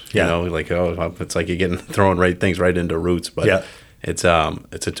mangroves. It's like you're throwing things right into roots. But it's a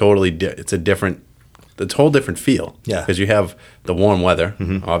whole different feel. Yeah. Because you have the warm weather,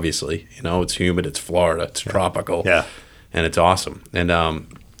 obviously. It's humid, it's Florida, it's tropical. Yeah. And it's awesome. And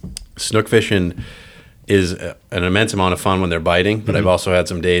snook fishing is an immense amount of fun when they're biting, but I've also had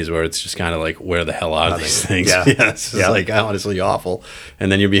some days where it's just kind of like, where the hell are these things? Yeah. It's like honestly awful.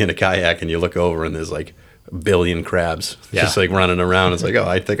 And then you'll be in a kayak and you look over and there's like a billion crabs just like running around. It's like,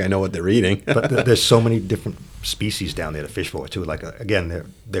 I think I know what they're eating. But there's so many different species down there to fish for too. Like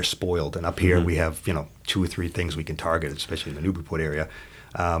again, they're spoiled, and up here we have 2 or 3 things we can target, especially in the Newburyport area.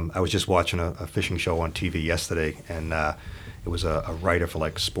 I was just watching a fishing show on TV yesterday, and it was a writer for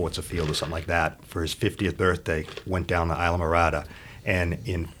like Sports Afield or something like that. For his 50th birthday, went down to Islamorada, and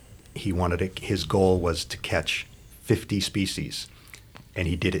his goal was to catch 50 species, and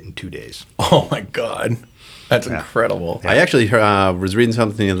he did it in 2 days. Oh my God. That's incredible. I actually was reading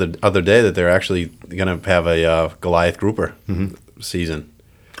something the other day that they're actually going to have a Goliath grouper season.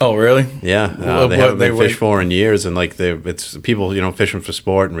 Oh, really? Yeah. They haven't been fished for in years, and like it's people, fishing for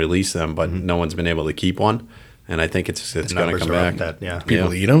sport and release them, but no one's been able to keep one. And I think it's going to come back.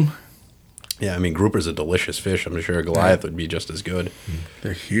 People eat them? Yeah, I mean, grouper's a delicious fish. I'm sure Goliath would be just as good.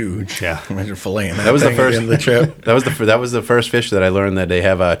 They're huge. Yeah. Imagine filleting that was the first of the trip. That was the first fish that I learned that they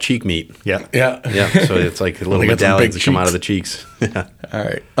have cheek meat. Yeah. Yeah. Yeah. So it's like little medallions that come out of the cheeks. Yeah. All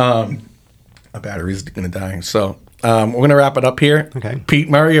right. My battery's going to die. So we're going to wrap it up here. Okay.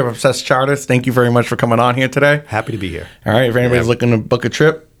 Pete Murray of Obsessed Charters, thank you very much for coming on here today. Happy to be here. All right. If anybody's looking to book a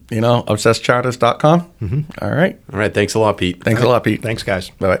trip, obsessedcharters.com. All right. All right. Thanks a lot, Pete. Thanks a lot, Pete. Thanks,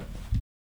 guys. Bye-bye.